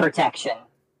can use protection.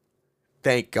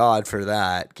 Thank God for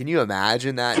that. Can you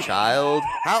imagine that child?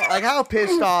 How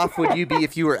pissed off would you be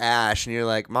if you were Ash and you're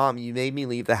like, Mom, you made me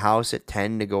leave the house at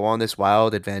 10 to go on this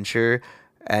wild adventure,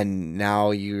 and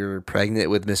now you're pregnant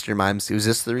with Mr. Mime. Was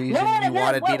this the reason you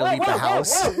wanted me to leave the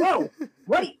house? Whoa.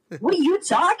 What are you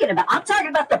talking about? I'm talking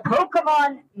about the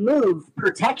Pokemon move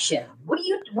protection. Where are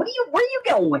you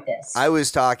going with this? I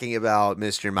was talking about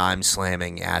Mr. Mime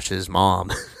slamming Ash's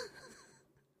mom.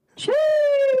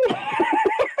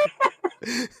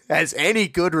 As any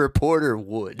good reporter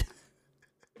would.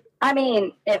 I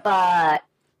mean, if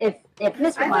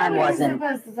Mr. Mime wasn't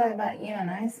supposed to talk about you and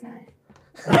Ice Knight.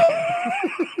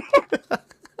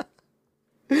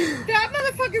 That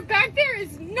motherfucker back there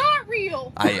is not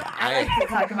real. I like to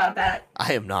talk about that.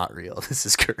 I am not real. This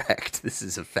is correct. This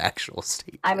is a factual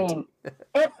statement. I mean,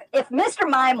 if Mr.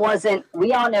 Mime wasn't,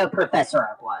 we all know Professor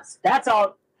Oak was. That's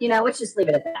all. Let's just leave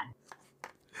it at that.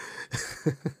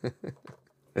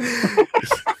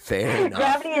 Fair enough.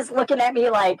 Gravity is looking at me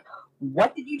like,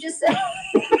 What did you just say?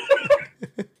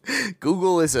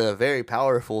 Google is a very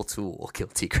powerful tool,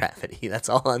 Guilty Gravity. That's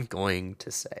all I'm going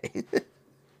to say.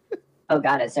 Oh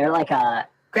God, is there like a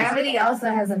Gravity also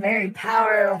has a very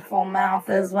powerful mouth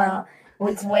as well,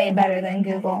 which is way better than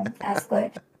Google. Ask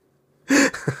Glitch.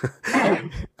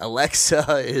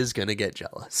 Alexa is gonna get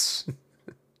jealous.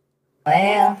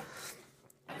 Well,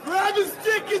 Grab his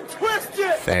dick and twist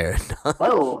it! Fair enough.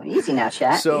 whoa, easy now,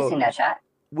 chat. So- Easy now, chat.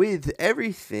 With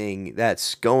everything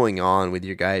that's going on with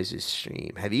your guys'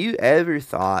 stream, have you ever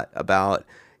thought about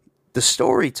the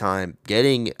story time,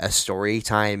 getting a story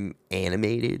time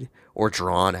animated or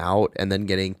drawn out and then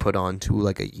getting put onto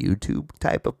like a YouTube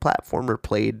type of platform or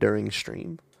played during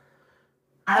stream?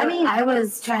 I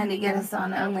was trying to get us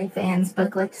on OnlyFans,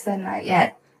 but Glitch said not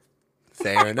yet.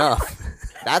 Fair enough.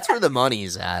 That's where the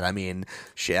money's at. I mean,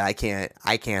 shit, I can't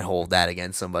hold that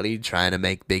against somebody trying to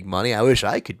make big money. I wish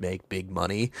I could make big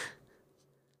money.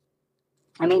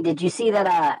 I mean, did you see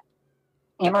that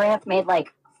Amaranth made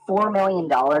like $4 million?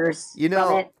 You from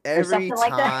know, it or every something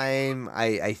like that? time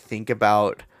I think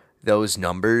about those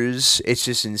numbers, it's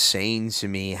just insane to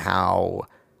me how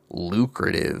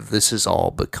lucrative this has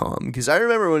all become. Because I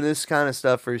remember when this kind of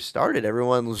stuff first started,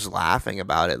 everyone was laughing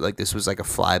about it like this was like a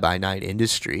fly-by-night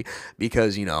industry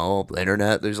because, you know, the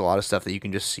internet, there's a lot of stuff that you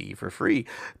can just see for free.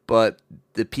 But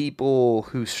the people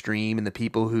who stream and the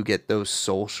people who get those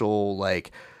social,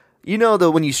 like, you know,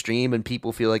 though, when you stream and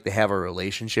people feel like they have a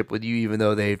relationship with you even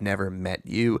though they've never met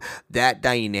you, that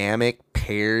dynamic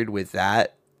paired with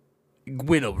that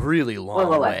went a really long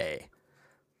wait. way.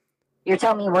 You're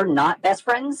telling me we're not best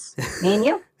friends, me and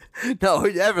you? No,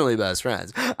 we're definitely best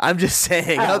friends. I'm just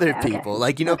saying Oh, other okay. people.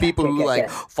 Like, you know, Okay, people who, good, like,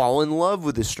 good. fall in love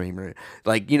with the streamer.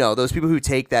 Like, you know, those people who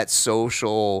take that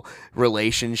social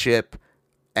relationship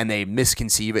and they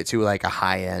misconceive it to, like, a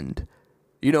high end.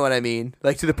 You know what I mean?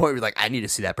 Like, to the point where you're like, I need to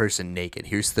see that person naked.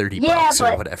 Here's 30 Yeah, bucks or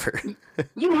but- whatever.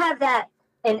 You have that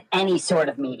in any sort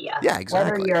of media. Yeah,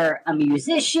 exactly. Whether you're a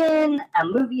musician, a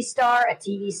movie star, a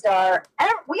TV star,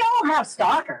 we all have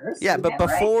stalkers. Yeah, but right?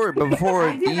 before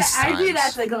I do these that, times. I do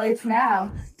that to Glitch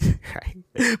now.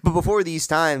 Right. But before these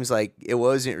times, like, it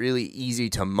wasn't really easy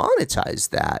to monetize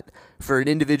that for an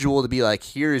individual to be like,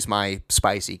 here's my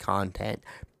spicy content,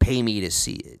 pay me to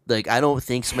see it. Like, I don't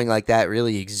think something like that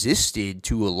really existed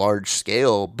to a large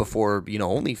scale before, you know,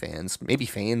 OnlyFans. Maybe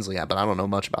Fansly, but I don't know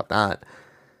much about that.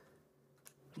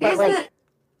 But, Here's like-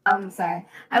 I'm sorry.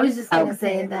 I was just gonna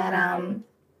say that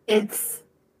it's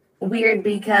weird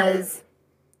because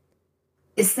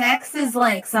sex is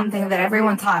like something that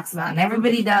everyone talks about and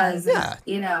everybody does. and, Yeah.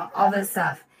 you know, all this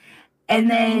stuff. And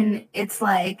then it's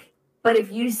like, but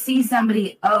if you see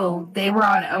somebody, oh, they were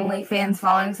on OnlyFans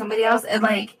following somebody else, and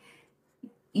like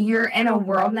you're in a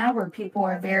world now where people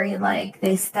are very like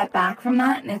they step back from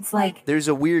that, and it's like There's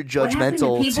a weird what happened to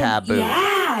judgmental people- taboo.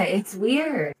 Yeah, it's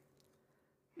weird.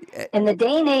 In the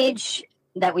day and age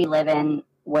that we live in,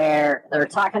 where they're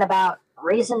talking about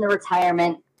raising the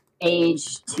retirement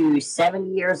age to 70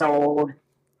 years old,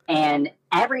 and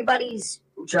everybody's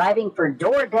driving for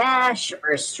DoorDash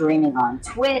or streaming on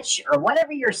Twitch or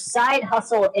whatever your side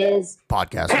hustle is,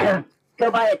 Podcast.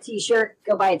 go buy a t-shirt.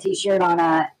 Go buy a t-shirt on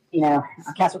on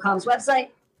CastleCom's website.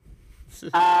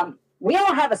 We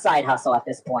all have a side hustle at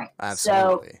this point.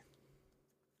 So Absolutely.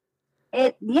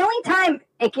 the only time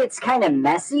it gets kind of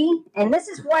messy, and this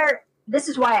is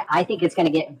why I think it's going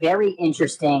to get very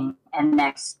interesting in the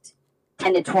next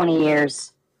 10 to 20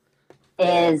 years,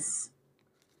 is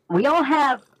we all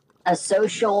have a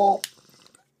social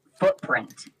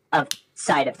footprint of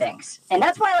side of things. And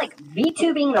that's why, like,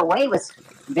 VTubing in a way was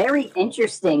very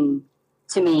interesting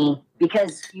to me,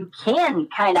 because you can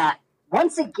kind of,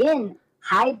 once again,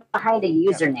 hide behind a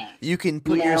username. You can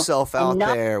put You know, yourself and out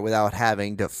not- there without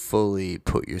having to fully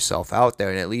put yourself out there,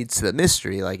 and it leads to the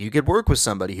mystery. Like, you could work with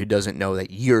somebody who doesn't know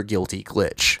that you're Guilty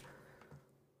Glitch.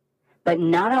 But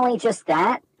not only just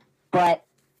that, but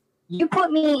you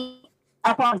put me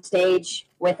up on stage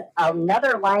with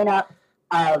another lineup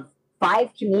of 5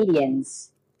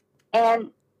 comedians,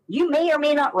 and you may or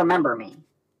may not remember me.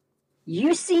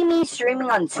 You see me streaming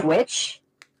on Twitch,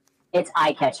 it's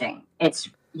eye-catching.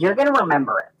 You're going to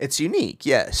remember it. It's unique,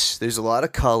 yes. There's a lot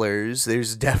of colors.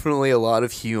 There's definitely a lot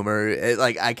of humor.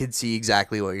 I could see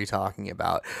exactly what you're talking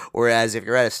about. Whereas if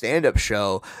you're at a stand-up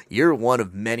show, you're one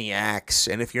of many acts,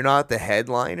 and if you're not the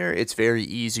headliner, it's very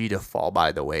easy to fall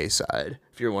by the wayside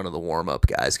if you're one of the warm-up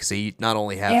guys, because they not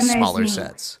only have And there's smaller me.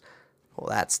 sets. Well,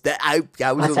 that's that. I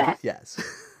was What's that? yes.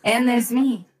 And there's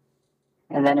me.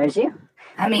 And then there's you.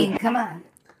 I mean, come on.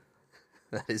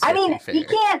 That is I very mean, fair.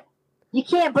 you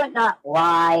can't but not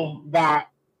lie that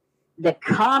the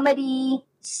comedy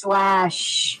 /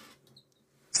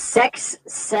 sex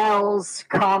sells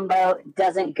combo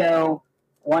doesn't go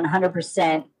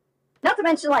 100%. Not to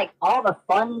mention, like, all the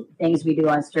fun things we do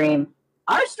on stream.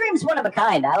 Our stream's one of a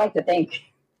kind, I like to think.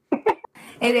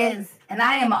 It is. And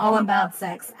I am all about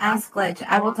sex. Ask Glitch.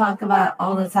 I will talk about it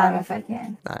all the time if I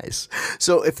can. Nice.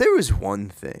 So if there was one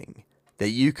thing that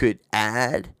you could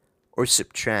add or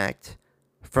subtract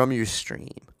from your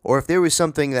stream, or if there was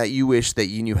something that you wish that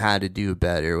you knew how to do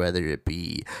better, whether it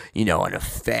be, an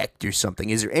effect or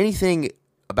something, is there anything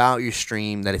about your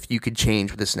stream that if you could change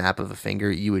with a snap of a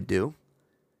finger, you would do?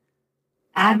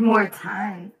 Add more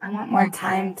time. I want more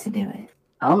time to do it.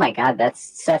 Oh my god,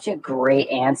 that's such a great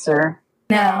answer.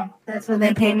 No, that's when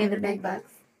they pay me the big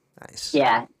bucks. Nice.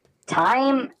 Yeah.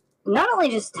 Time, not only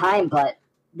just time, but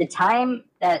the time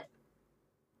that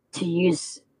to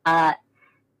use, to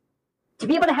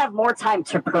be able to have more time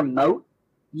to promote,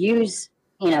 use,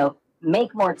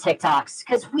 make more TikToks.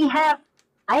 Because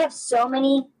I have so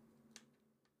many,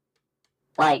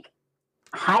 like,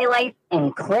 highlights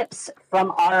and clips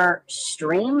from our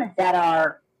stream that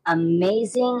are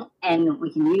amazing and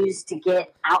we can use to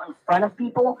get out in front of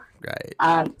people.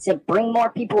 Right. To bring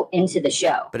more people into the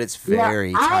show. But it's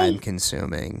very time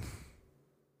consuming.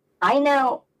 I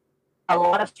know a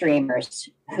lot of streamers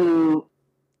who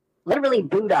literally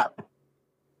boot up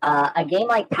a game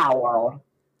like Power World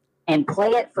and play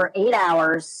it for 8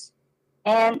 hours,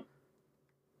 and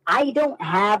I don't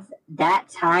have that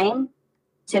time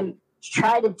to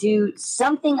try to do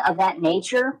something of that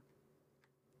nature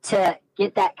to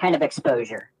get that kind of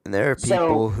exposure. And there are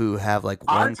people who have like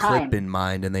one clip in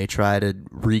mind and they try to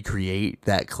recreate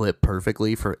that clip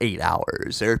perfectly for 8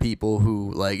 hours. There are people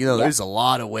who there's a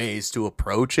lot of ways to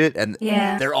approach it, and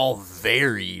they're all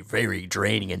very, very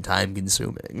draining and time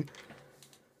consuming.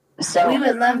 So we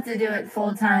would love to do it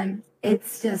full time.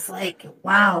 It's just like,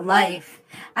 wow, life.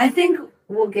 I think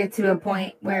we'll get to a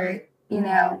point where,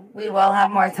 we will have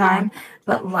more time,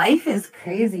 but life is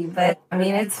crazy. But I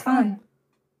mean, it's fun.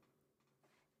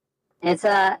 It's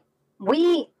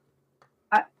we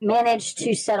managed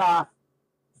to set off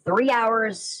 3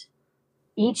 hours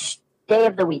each day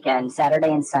of the weekend,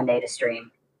 Saturday and Sunday, to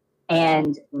stream.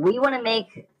 And we want to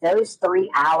make those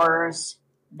 3 hours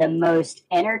the most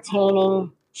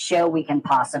entertaining show we can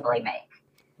possibly make.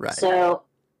 Right. So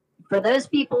for those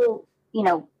people,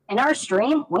 in our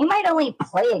stream, we might only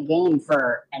play a game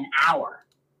for an hour.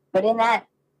 But in that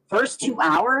first 2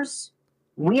 hours,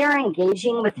 we are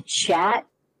engaging with the chat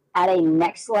at a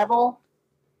next level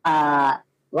that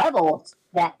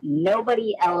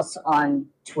nobody else on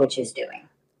Twitch is doing.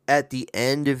 At the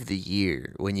end of the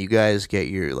year, when you guys get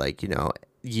your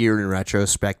year in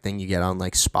retrospect thing you get on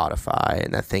like Spotify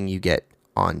and that thing you get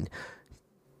on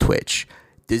Twitch,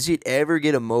 does it ever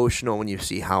get emotional when you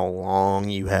see how long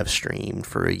you have streamed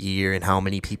for a year and how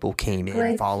many people came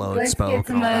in, followed, spoke? Gets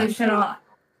emotional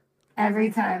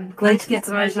every time. Glitch gets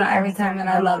emotional every time, and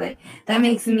I love it. That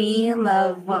makes me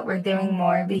love what we're doing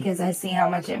more because I see how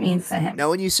much it means to him. Now,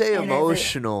 when you say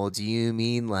emotional, do you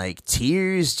mean like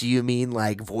tears? Do you mean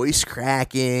like voice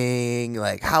cracking?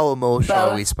 Like how emotional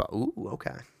are we? Ooh,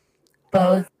 okay.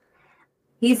 Both.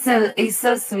 He's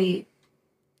so sweet.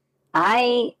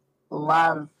 I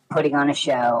love putting on a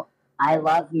show. I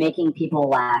love making people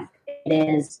laugh. It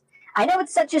is. I know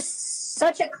it's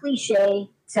such a cliche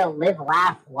to live,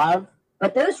 laugh, love,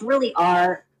 but those really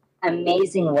are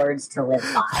amazing words to live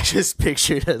by. I just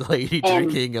pictured a lady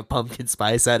drinking a pumpkin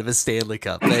spice out of a Stanley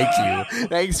Cup. Thank you.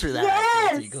 Thanks for that.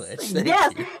 Yes. Glitch.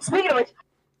 Yes. You. Speaking of which,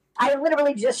 I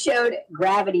literally just showed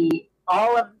Gravity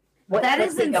all of what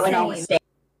is going on with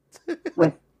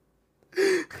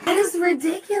that is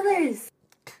ridiculous.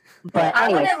 But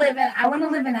anyway. I want to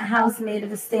live in a house made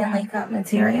of a Stanley Cup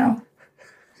material.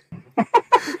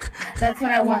 That's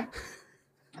what I want.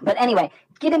 But anyway,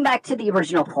 getting back to the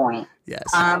original point. Yes.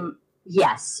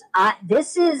 Yes.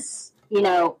 This is,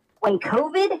 when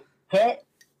COVID hit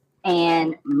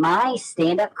and my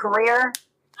stand-up career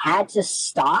had to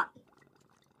stop,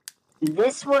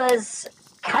 this was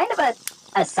kind of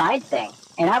a side thing.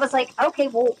 And I was like, okay,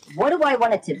 well, what do I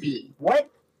want it to be? What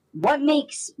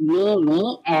makes me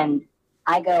me? And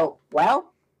I go,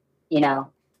 well,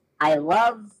 I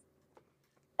love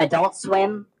Adult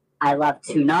Swim. I love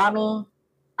Toonami.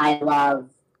 I love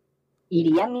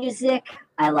EDM music.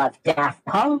 I love Daft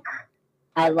Punk.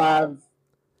 I love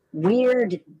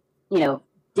weird,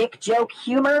 dick joke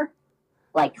humor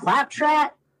like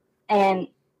Claptrap, and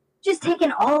just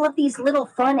taking all of these little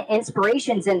fun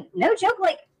inspirations. And no joke,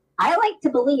 I like to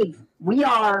believe we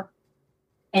are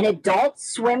an Adult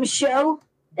Swim show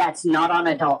that's not on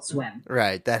Adult Swim.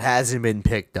 Right, that hasn't been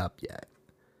picked up yet.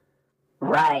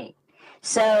 Right.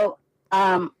 So,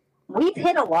 we've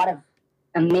hit a lot of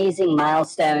amazing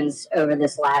milestones over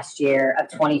this last year of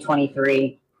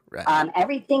 2023. Right.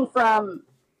 Everything from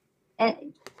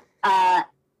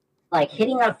like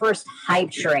hitting our first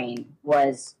hype train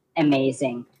was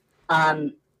amazing.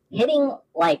 Hitting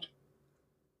like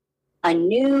a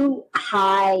new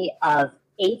high of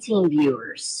 18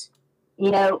 viewers,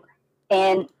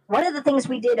 and one of the things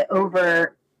we did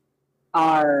over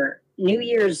our New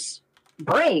Year's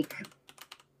break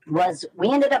was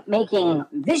we ended up making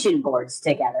vision boards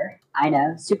together. I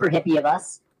know, super hippie of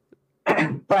us.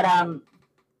 But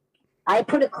I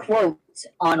put a quote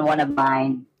on one of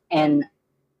mine, and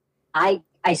I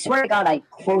swear to God, I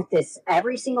quote this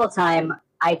every single time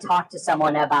I talk to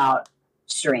someone about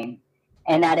stream.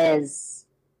 And that is,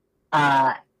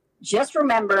 just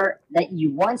remember that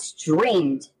you once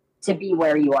dreamed to be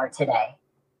where you are today.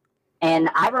 And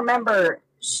I remember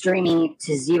streaming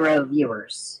to 0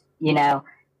 viewers,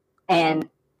 and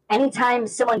anytime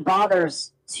someone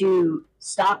bothers to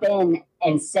stop in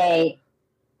and say,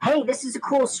 hey, this is a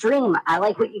cool stream, I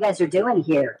like what you guys are doing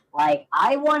here. Like,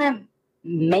 I want to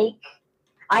make,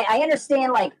 I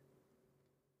understand, like,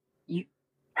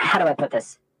 how do I put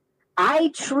this?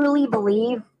 I truly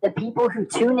believe the people who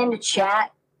tune into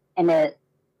chat and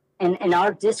in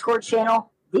our Discord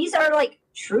channel, these are like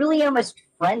truly almost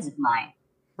friends of mine.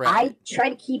 Right. I try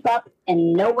to keep up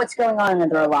and know what's going on in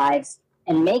their lives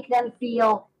and make them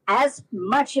feel as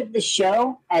much of the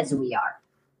show as we are.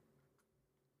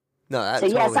 No, that so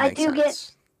totally yes, I makes do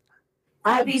sense.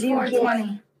 Happy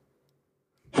 420.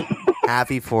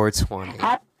 Happy 420.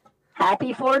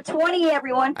 Happy 420,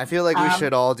 everyone. I feel like we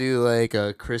should all do like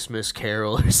a Christmas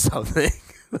carol or something.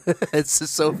 It's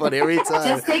just so funny every time.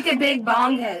 Just take a big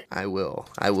bong hit. I will.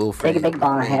 For take you. A big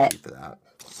bong hit.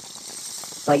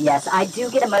 But yes, I do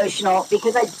get emotional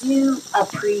because I do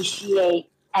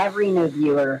appreciate every new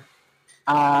viewer.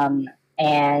 And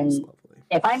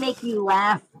if I make you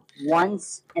laugh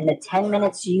once in the 10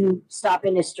 minutes you stop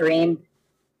in to stream,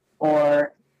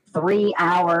 or 3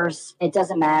 hours, it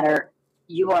doesn't matter.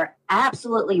 You are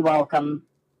absolutely welcome,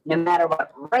 no matter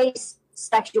what race,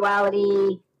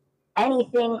 sexuality,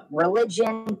 anything,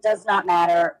 religion, does not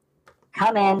matter.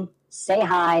 Come in, say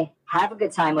hi, have a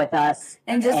good time with us.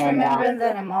 And just remember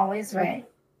that I'm always right.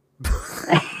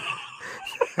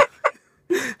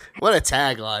 What a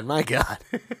tagline, my God.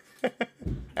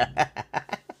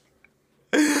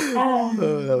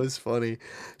 Oh, that was funny.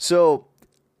 So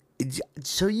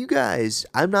you guys,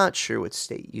 I'm not sure what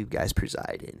state you guys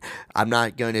preside in. I'm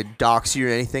not going to dox you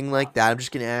or anything like that. I'm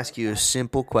just going to ask you a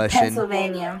simple question.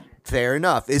 Pennsylvania. Fair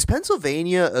enough. Is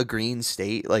Pennsylvania a green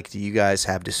state? Like, do you guys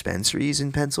have dispensaries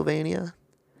in Pennsylvania?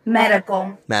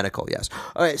 Medical, yes.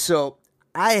 All right, so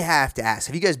I have to ask,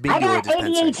 have you guys been to a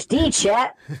dispensary? I got ADHD,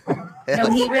 chat.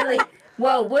 No, he really,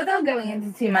 well, without going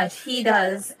into too much, he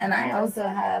does, and I also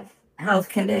have health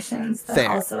conditions that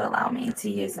also allow me to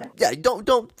use it. Yeah,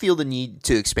 don't feel the need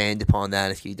to expand upon that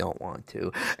if you don't want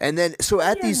to. And then, so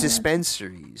at these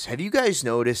dispensaries, have you guys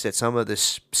noticed that some of the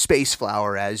space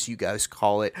flower, as you guys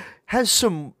call it, has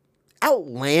some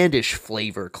outlandish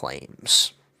flavor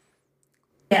claims?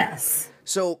 Yes.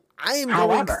 So I am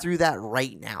going through that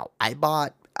right now. I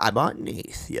bought an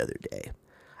eighth the other day.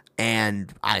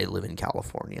 And I live in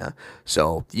California,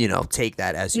 so, take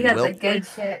that as you will. You got the good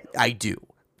shit. I do.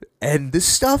 And this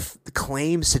stuff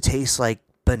claims to taste like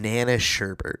banana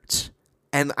sherbet.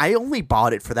 And I only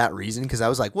bought it for that reason because I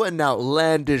was like, what an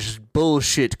outlandish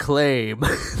bullshit claim.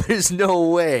 There's no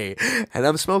way. And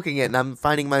I'm smoking it and I'm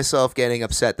finding myself getting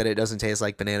upset that it doesn't taste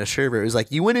like banana sherbet. It was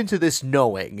like, you went into this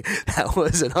knowing that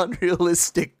was an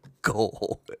unrealistic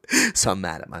goal. So I'm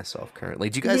mad at myself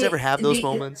currently. Do you guys ever have those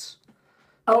moments?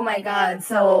 Oh my God.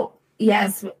 So,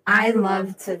 yes, I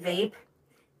love to vape.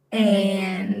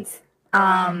 And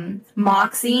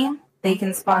Moxie, they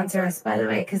can sponsor us, by the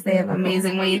way, because they have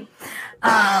amazing weed.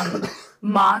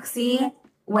 Moxie,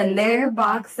 when their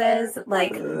box says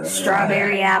like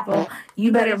strawberry apple,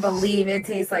 you better believe it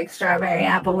tastes like strawberry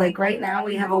apple. Like right now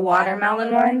we have a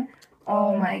watermelon one.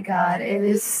 Oh my God, it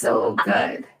is so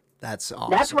good. That's awesome.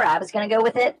 That's where I was gonna go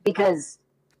with it because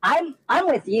I'm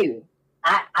with you.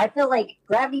 I feel like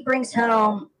Gravity brings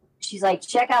home, she's like,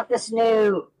 check out this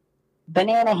new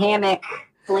banana hammock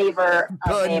flavor.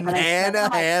 Banana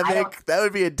hammock? That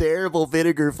would be a terrible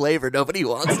vinegar flavor. Nobody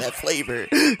wants that flavor.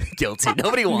 Guilty.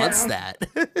 Nobody wants that.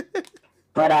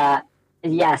 But,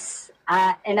 yes.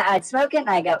 And I'd smoke it and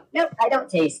I go, nope, I don't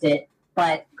taste it.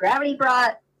 But Gravity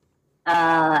brought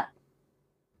was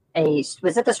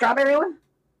it the strawberry one?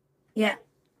 Yeah.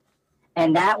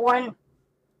 And that one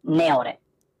nailed it.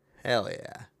 Hell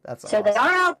yeah. That's so awesome. They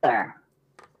are out there.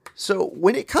 So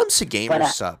when it comes to gamer But,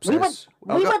 subs, we would, as-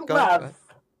 oh, we go- would go ahead, go love,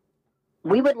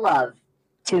 we would love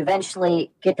to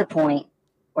eventually get the point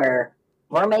where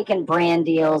we're making brand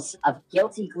deals of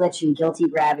Guilty Glitch and Guilty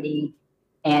Gravity,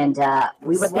 and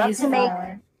we would love Space to make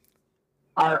Flower.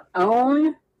 our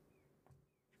own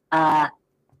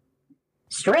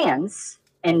strands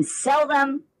and sell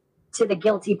them to the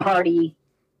guilty party.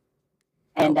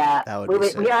 And That would be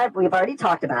sick. we've already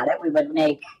talked about it. We would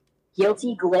make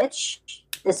Guilty Glitch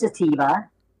the sativa,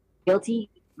 Guilty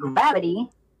Gravity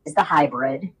is the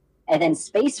hybrid, and then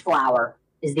Space Flower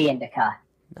is the indica.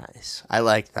 Nice. I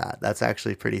like that. That's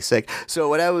actually pretty sick. So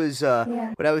what I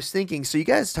was thinking, so you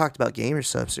guys talked about gamer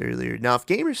subs earlier. Now, if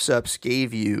gamer subs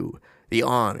gave you the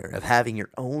honor of having your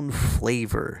own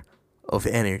flavor of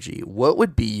energy, what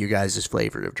would be your guys'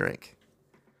 flavor of drink?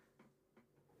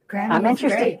 Gravity I'm is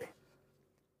interested. grape.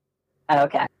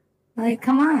 Okay. Like,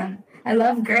 come on. I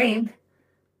love grape.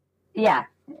 Yeah.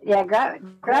 Gravity.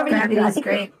 Gravity I is think-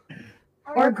 grape.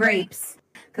 Or grapes.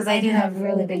 Because I do have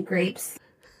really big grapes.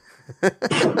 What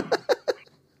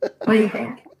do you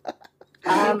think?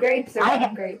 Grapes or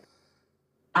I- grape?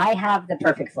 I have the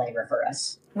perfect flavor for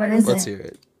us. What is Let's it? hear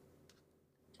it.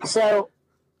 So,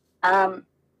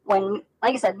 when,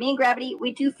 like I said, me and Gravity,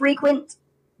 we do frequent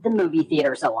the movie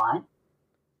theaters a lot.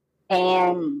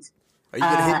 And Are you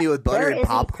gonna hit me with butter there and isn't-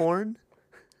 popcorn?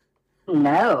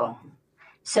 no.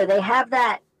 So they have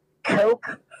that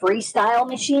Coke freestyle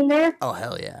machine there. Oh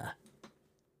hell yeah!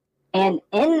 And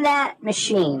in that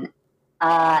machine,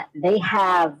 they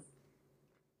have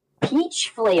peach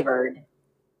flavored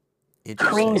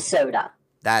Interesting. cream soda.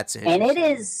 That's And interesting.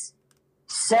 it is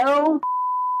so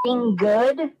f***ing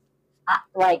good.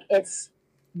 Like, it's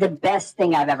the best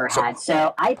thing I've ever had.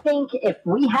 So I think if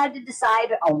we had to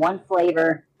decide on one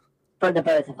flavor for the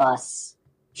both of us,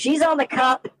 she's on the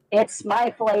cup. It's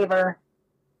my flavor.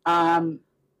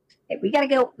 We gotta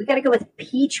go with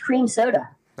peach cream soda.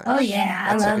 Oh,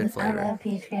 yeah. That's a good I flavor. love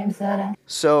peach cream soda.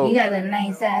 So You got a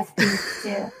nice ass peach,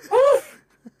 too. Oof.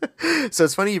 So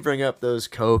it's funny you bring up those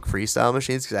Coke freestyle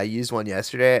machines because I used one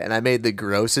yesterday and I made the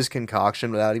grossest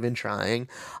concoction without even trying.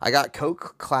 I got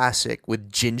Coke Classic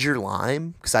with ginger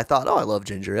lime because I thought, oh, I love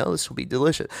ginger ale. This will be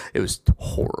delicious. It was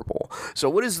horrible. So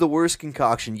what is the worst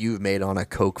concoction you've made on a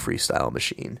Coke freestyle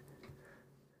machine?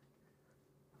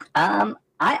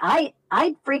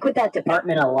 I frequent that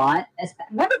department a lot.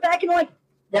 Remember back in like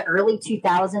the early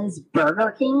 2000s,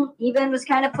 Burger King even was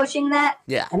kind of pushing that.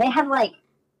 Yeah. And they had like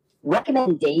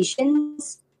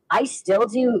recommendations. I still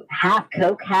do half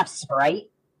Coke, half Sprite,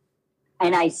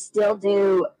 and I still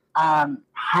do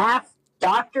half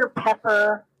Dr.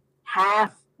 Pepper,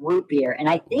 half root beer. And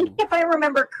I think if I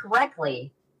remember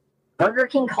correctly, Burger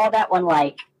King called that one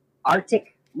like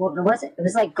Arctic. What was it? It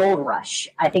was like Gold Rush,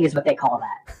 I think is what they call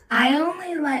that. I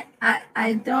only like,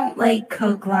 I don't like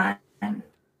Coke Lime.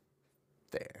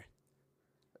 There.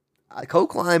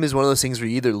 Coke Lime is one of those things where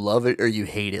you either love it or you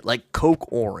hate it. Like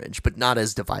Coke Orange, but not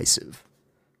as divisive.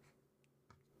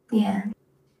 Yeah.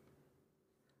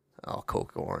 Oh,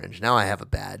 Coke Orange. Now I have a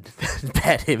bad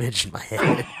image in my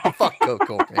head. Fuck Coke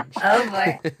Orange. Oh,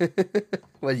 boy.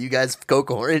 Well, you guys Coke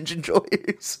Orange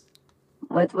enjoyers?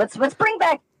 Let's bring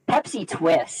back Pepsi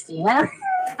Twist, you know?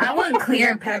 I want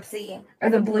clear Pepsi. Or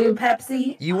the blue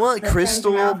Pepsi. You want The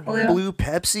Crystal Pink Mouth blue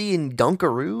Pepsi and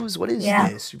Dunkaroos? What is Yeah.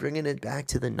 this? You're bringing it back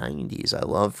to the 90s. I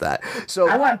love that. So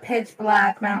I want pitch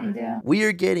black Mountain Dew. we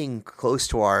are getting close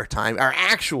to our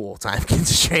actual time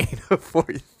constraint of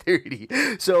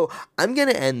 4:30. So I'm going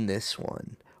to end this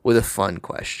one with a fun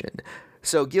question.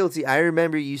 So, Guilty, I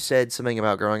remember you said something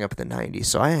about growing up in the 90s.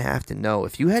 So I have to know,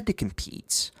 if you had to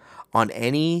compete on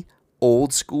any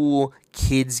old school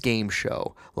kids game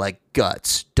show like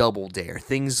Guts, Double Dare,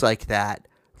 things like that,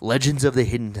 Legends of the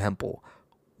Hidden Temple,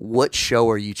 what show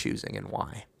are you choosing and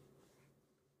why?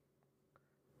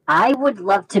 I would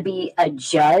love to be a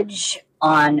judge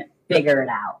on Figure It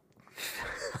Out.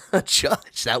 A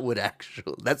judge?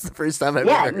 That's the first time I've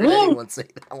Yeah, ever heard me and- anyone say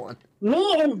that one.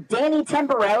 Me and Danny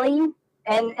Tamborelli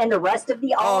and the rest of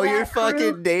the all Oh, That you're crew.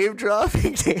 fucking name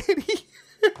dropping, Danny.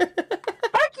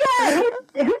 Heck yeah!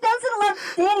 Who doesn't love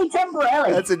Danny Tamborelli?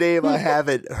 That's a name I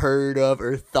haven't heard of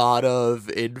or thought of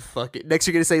in fucking. Next,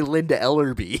 you're gonna say Linda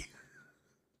Ellerby.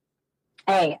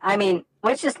 Hey, I mean,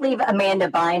 let's just leave Amanda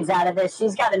Bynes out of this.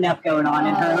 She's got enough going on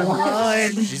in her Oh,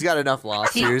 life. Lord. She's got enough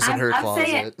lobsters in her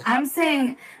closet. I'm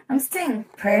saying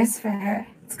prayers for her.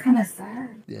 It's kind of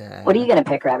sad. Yeah. What are you gonna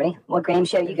pick, Gravity? What game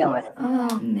show are you going with?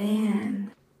 Oh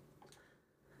man.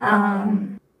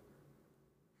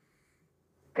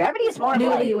 Gravity is more like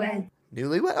Newlywed.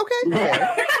 Newlywed? Okay.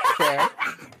 Fair. Fair.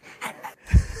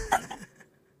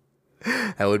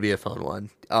 That would be a fun one.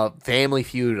 Family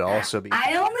Feud would also be.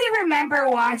 I only remember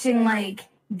watching like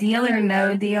Deal or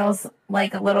No Deals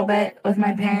like a little bit with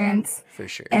my parents, For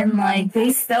sure. and like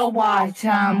they still watch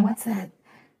what's that?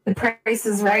 The Price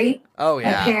is Right. Oh, My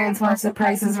yeah. parents watch The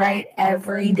Price is Right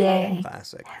every day.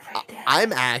 Classic. Every day.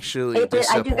 I'm actually I do that-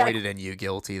 disappointed in you,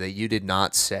 Guilty, that you did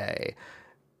not say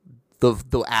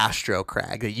the Astro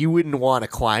Crag, that you wouldn't want to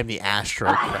climb the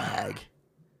Astro Crag.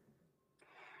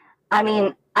 I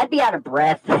mean, I'd be out of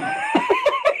breath.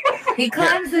 He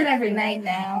climbs it every night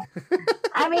now.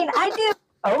 I mean, I do.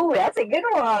 Oh, that's a good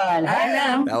one. I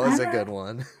know. That was a good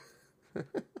one.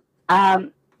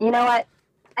 You know what?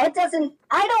 It doesn't.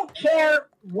 I don't care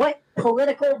what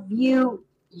political view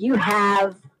you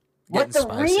have. What Getting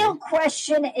the spicy. real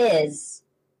question is,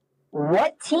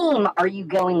 what team are you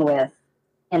going with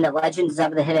in the Legends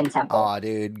of the Hidden Temple? Aw,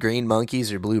 dude. Green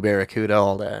Monkeys or Blue Barracuda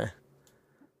all day.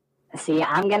 See,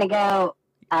 I'm gonna go.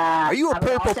 Are you a I would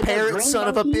purple also go parrot, Green son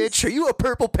of a Monkeys. bitch? Are you a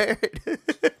purple parrot?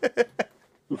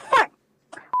 Fuck.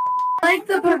 I like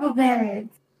the Purple Parrots.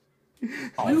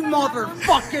 You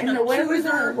motherfucking. And what were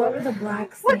the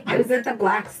black snakes? Was it the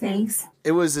black snakes?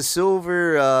 It was a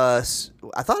silver, I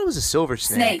thought it was a silver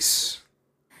snakes.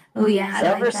 Oh yeah, I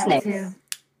Silver like that snakes. too.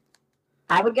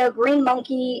 I would go Green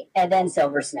Monkey and then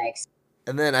Silver Snakes.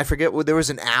 And then I forget what, there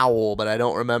was an owl, but I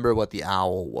don't remember what the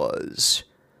owl was.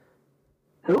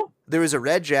 Who? There was a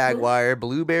red jaguar,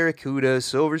 blue barracuda,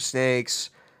 silver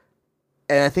snakes,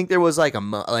 and I think there was like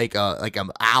a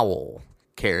owl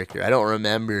character. I don't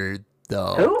remember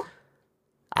though. Who?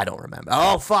 I don't remember.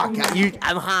 Oh fuck!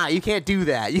 I'm high. You can't do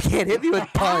that. You can't hit me with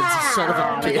puns, you son of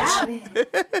a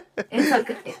bitch. It's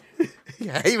okay.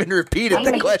 I even repeated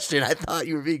the question. I thought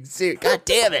you were being serious. God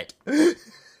damn it!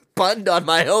 Punned on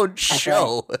my own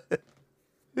show.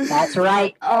 That's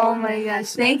right. Oh my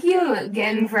gosh! Thank you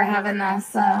again for having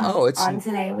us on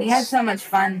today. We had so much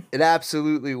fun. It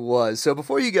absolutely was. So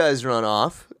before you guys run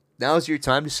off, now's your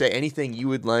time to say anything you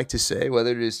would like to say,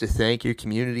 whether it is to thank your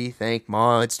community, thank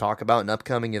mods, talk about an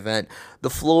upcoming event. The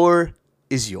floor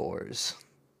is yours.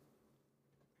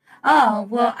 Oh,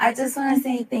 well, I just want to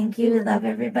say thank you. We love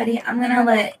everybody. I'm going to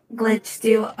let Glitch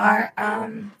do our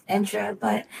intro,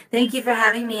 but thank you for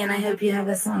having me, and I hope you have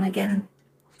us on again.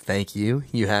 Thank you.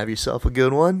 You have yourself a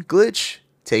good one. Glitch,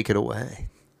 take it away.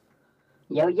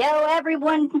 Yo,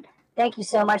 everyone. Thank you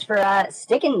so much for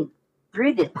sticking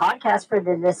through this podcast for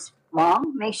this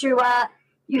long. Make sure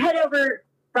you head over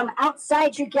from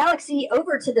outside your galaxy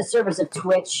over to the servers of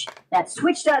Twitch. That's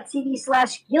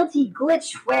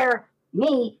twitch.tv/guiltyglitch, where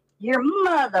me, your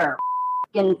mother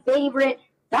favorite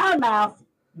foul-mouthed,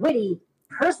 witty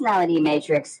personality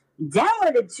matrix,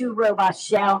 downloaded to Robot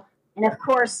Shell, and of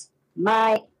course,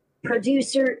 my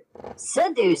producer,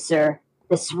 seducer,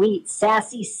 the sweet,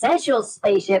 sassy, sensual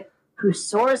spaceship who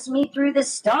soars me through the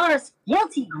stars,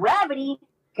 Guilty Gravity,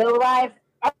 go live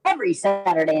every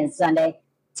Saturday and Sunday,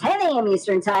 10 a.m.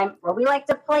 Eastern Time, where we like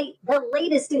to play the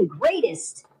latest and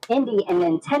greatest indie and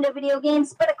Nintendo video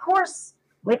games, but of course,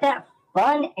 with that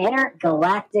fun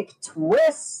intergalactic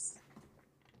twist.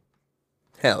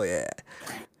 Hell yeah.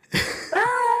 Bye.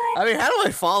 I mean, how do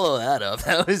I follow that up?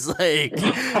 That was like,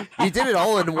 you did it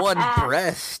all in one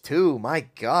breath, too. My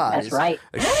God. That's right.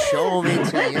 A show me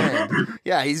to the end.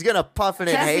 Yeah, he's going to puff and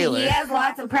Trust me, inhale he it. has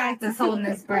lots of practice holding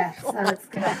his breath, so it's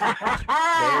good.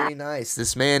 Very nice.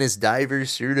 This man is diver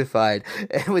certified.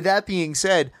 And with that being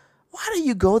said, why don't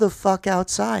you go the fuck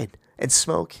outside and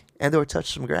smoke and or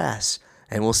touch some grass?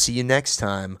 And we'll see you next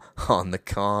time on the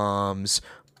comms.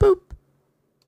 Boop.